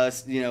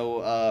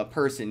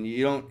 person.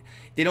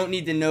 They don't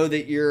need to know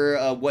that you're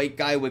a white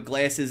guy with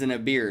glasses and a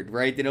beard,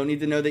 right? They don't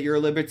need to know that you're a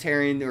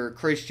libertarian or a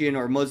Christian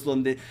or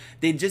Muslim.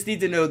 They just need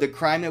to know the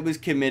crime that was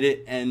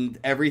committed and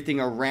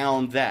everything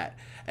around that.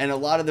 And a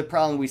lot of the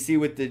problem we see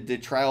with the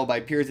trial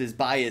by peers is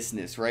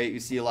biasness, right? You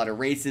see a lot of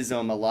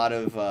racism, a lot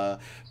of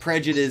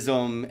prejudice,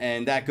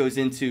 and that goes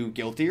into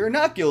guilty or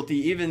not guilty,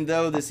 even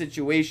though the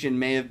situation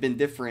may have been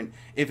different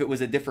if it was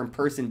a different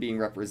person being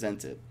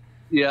represented.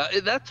 yeah,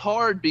 that's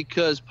hard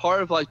because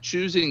part of like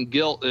choosing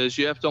guilt is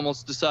you have to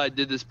almost decide,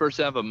 did this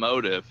person have a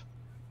motive,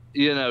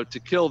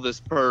 to kill this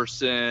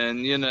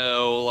person?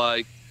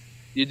 Like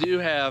you do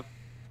have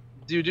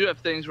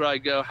things where I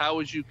go, how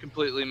would you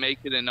completely make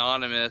it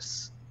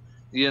anonymous,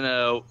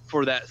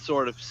 for that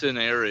sort of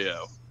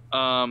scenario?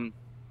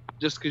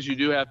 Just because you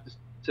do have to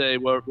say,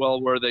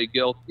 well, were they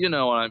guilty? You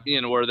know what I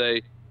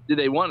mean? Did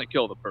they want to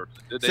kill the person?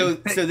 Did So,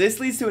 they? so this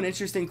leads to an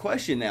interesting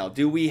question now.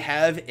 Do we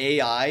have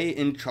AI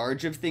in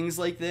charge of things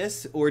like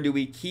this, or do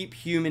we keep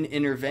human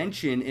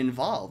intervention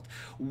involved?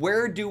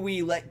 Where do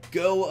we let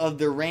go of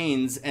the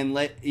reins and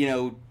let,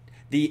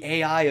 the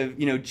AI of,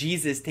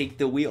 Jesus take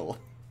the wheel?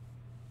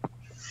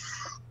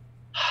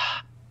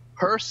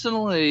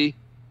 Personally,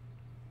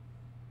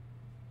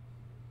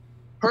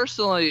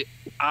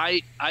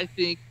 I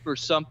think for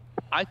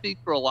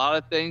a lot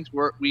of things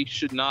we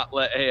should not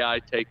let AI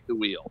take the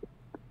wheel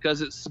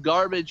because it's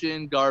garbage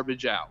in,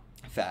 garbage out.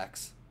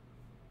 Facts.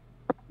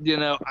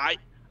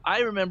 I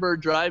remember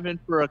driving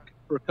for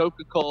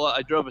Coca-Cola.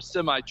 I drove a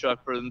semi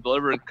truck for them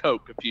delivering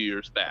Coke a few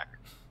years back,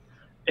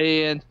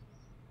 and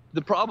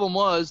the problem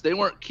was they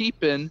weren't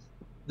keeping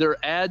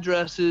their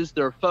addresses,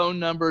 their phone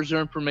numbers,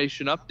 their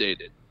information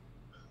updated.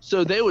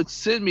 So they would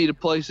send me to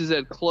places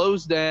that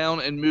closed down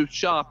and moved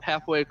shop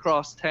halfway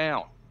across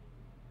town.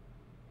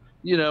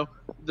 The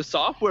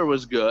software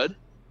was good,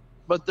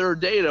 but their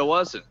data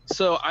wasn't.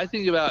 So I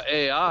think about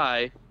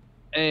AI,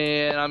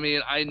 and I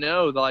mean, I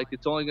know like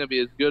it's only going to be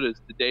as good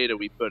as the data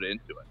we put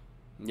into it.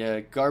 Yeah,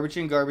 garbage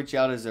in, garbage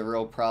out is a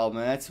real problem.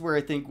 And that's where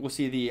I think we'll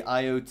see the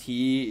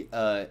IoT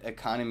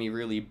economy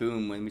really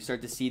boom, when we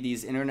start to see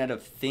these Internet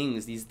of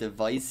Things, these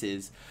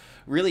devices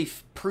really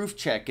proof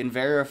check and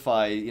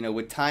verify,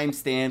 with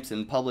timestamps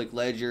and public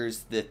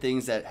ledgers, the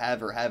things that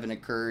have or haven't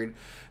occurred.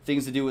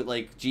 Things to do with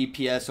like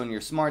GPS on your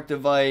smart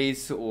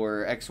device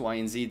or X, Y,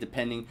 and Z,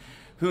 depending.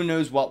 Who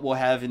knows what we'll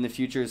have in the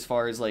future as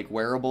far as like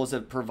wearables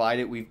have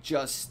provided. We've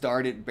just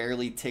started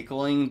barely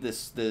tickling the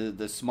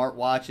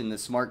smartwatch and the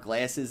smart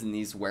glasses and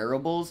these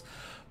wearables.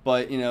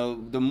 But,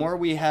 the more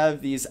we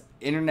have these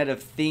Internet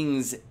of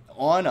Things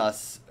on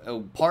us, a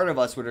part of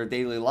us with our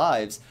daily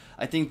lives,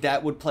 I think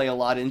that would play a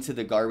lot into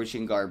the garbage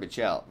in, garbage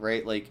out,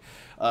 right? Like,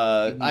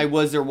 I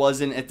was or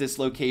wasn't at this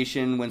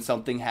location when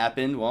something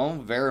happened.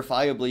 Well,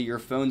 verifiably, your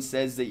phone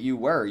says that you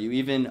were. You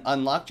even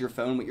unlocked your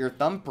phone with your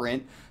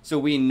thumbprint, so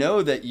we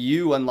know that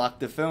you unlocked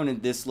the phone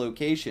in this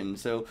location.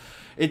 So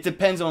it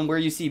depends on where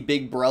you see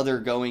Big Brother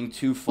going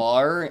too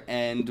far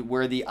and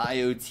where the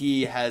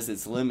IoT has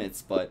its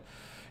limits. But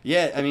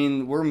yeah, I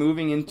mean, we're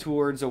moving in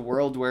towards a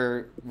world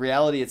where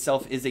reality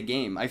itself is a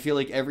game. I feel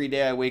like every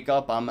day I wake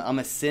up, I'm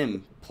a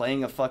sim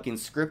playing a fucking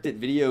scripted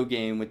video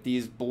game with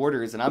these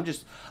borders, and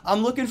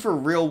I'm looking for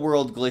real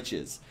world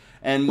glitches.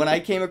 And when I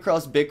came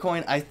across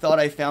Bitcoin, I thought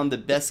I found the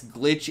best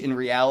glitch in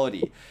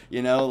reality.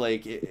 You know,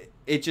 like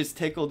it just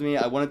tickled me.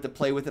 I wanted to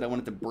play with it. I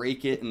wanted to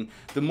break it. And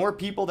the more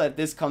people that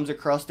this comes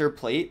across their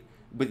plate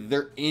with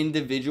their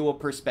individual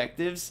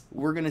perspectives,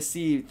 we're going to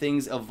see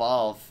things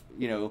evolve,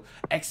 you know,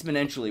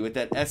 exponentially with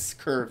that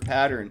S-curve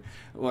pattern,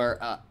 where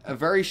a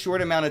very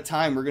short amount of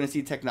time, we're going to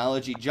see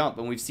technology jump.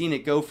 And we've seen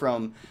it go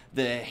from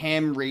the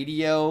ham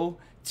radio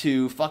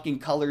to fucking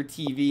color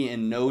TV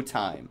in no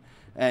time.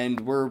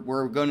 And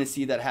we're going to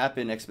see that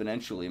happen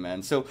exponentially,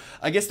 man. So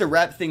I guess to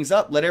wrap things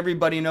up, let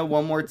everybody know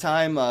one more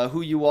time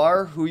who you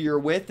are, who you're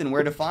with, and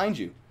where to find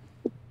you.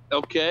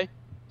 Okay,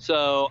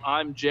 so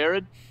I'm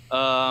Jared.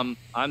 I'm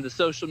the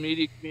social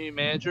media community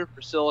manager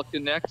for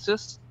Silicon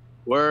Nexus.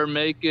 We're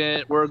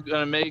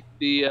gonna make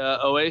the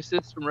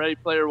Oasis from Ready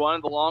Player One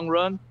in the long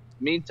run.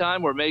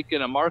 Meantime, we're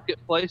making a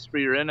marketplace for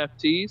your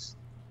NFTs,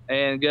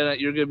 and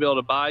you're gonna be able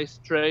to buy,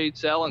 trade,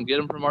 sell, and get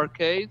them from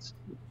arcades.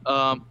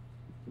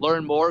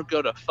 Learn more,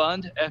 go to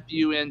fund,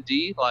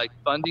 F-U-N-D, like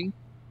funding,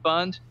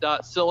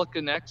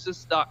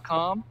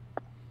 fund.siliconnexus.com.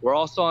 We're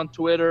also on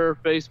Twitter,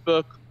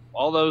 Facebook,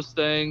 all those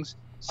things.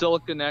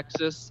 Silicon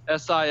Nexus,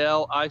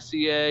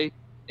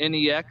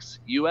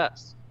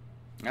 SILICANEXUS.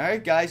 All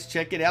right, guys,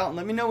 check it out, and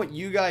let me know what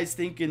you guys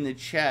think in the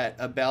chat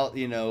about,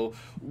 you know,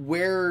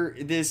 where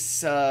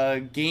this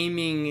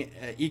gaming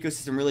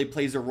ecosystem really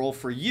plays a role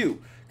for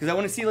you. Because I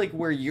want to see, like,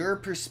 where your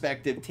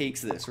perspective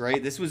takes this,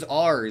 right? This was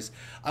ours.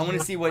 I want to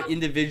see what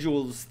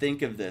individuals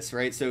think of this,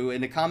 right? So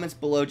in the comments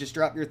below, just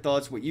drop your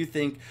thoughts, what you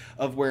think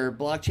of where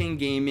blockchain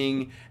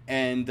gaming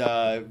and,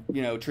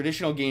 you know,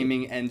 traditional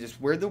gaming and just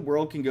where the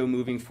world can go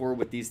moving forward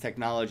with these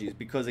technologies.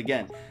 Because,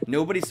 again,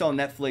 nobody saw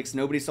Netflix,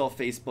 nobody saw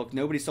Facebook,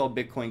 nobody saw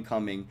Bitcoin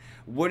coming.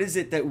 What is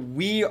it that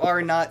we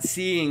are not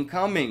seeing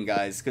coming,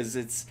 guys? Because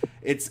it's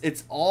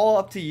all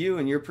up to you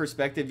and your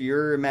perspective,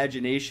 your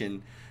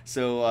imagination.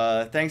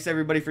 So thanks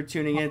everybody for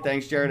tuning in.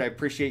 Thanks, Jared. I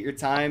appreciate your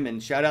time,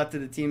 and shout out to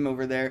the team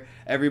over there.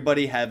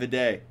 Everybody have a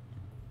day.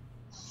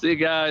 See you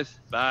guys.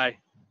 Bye.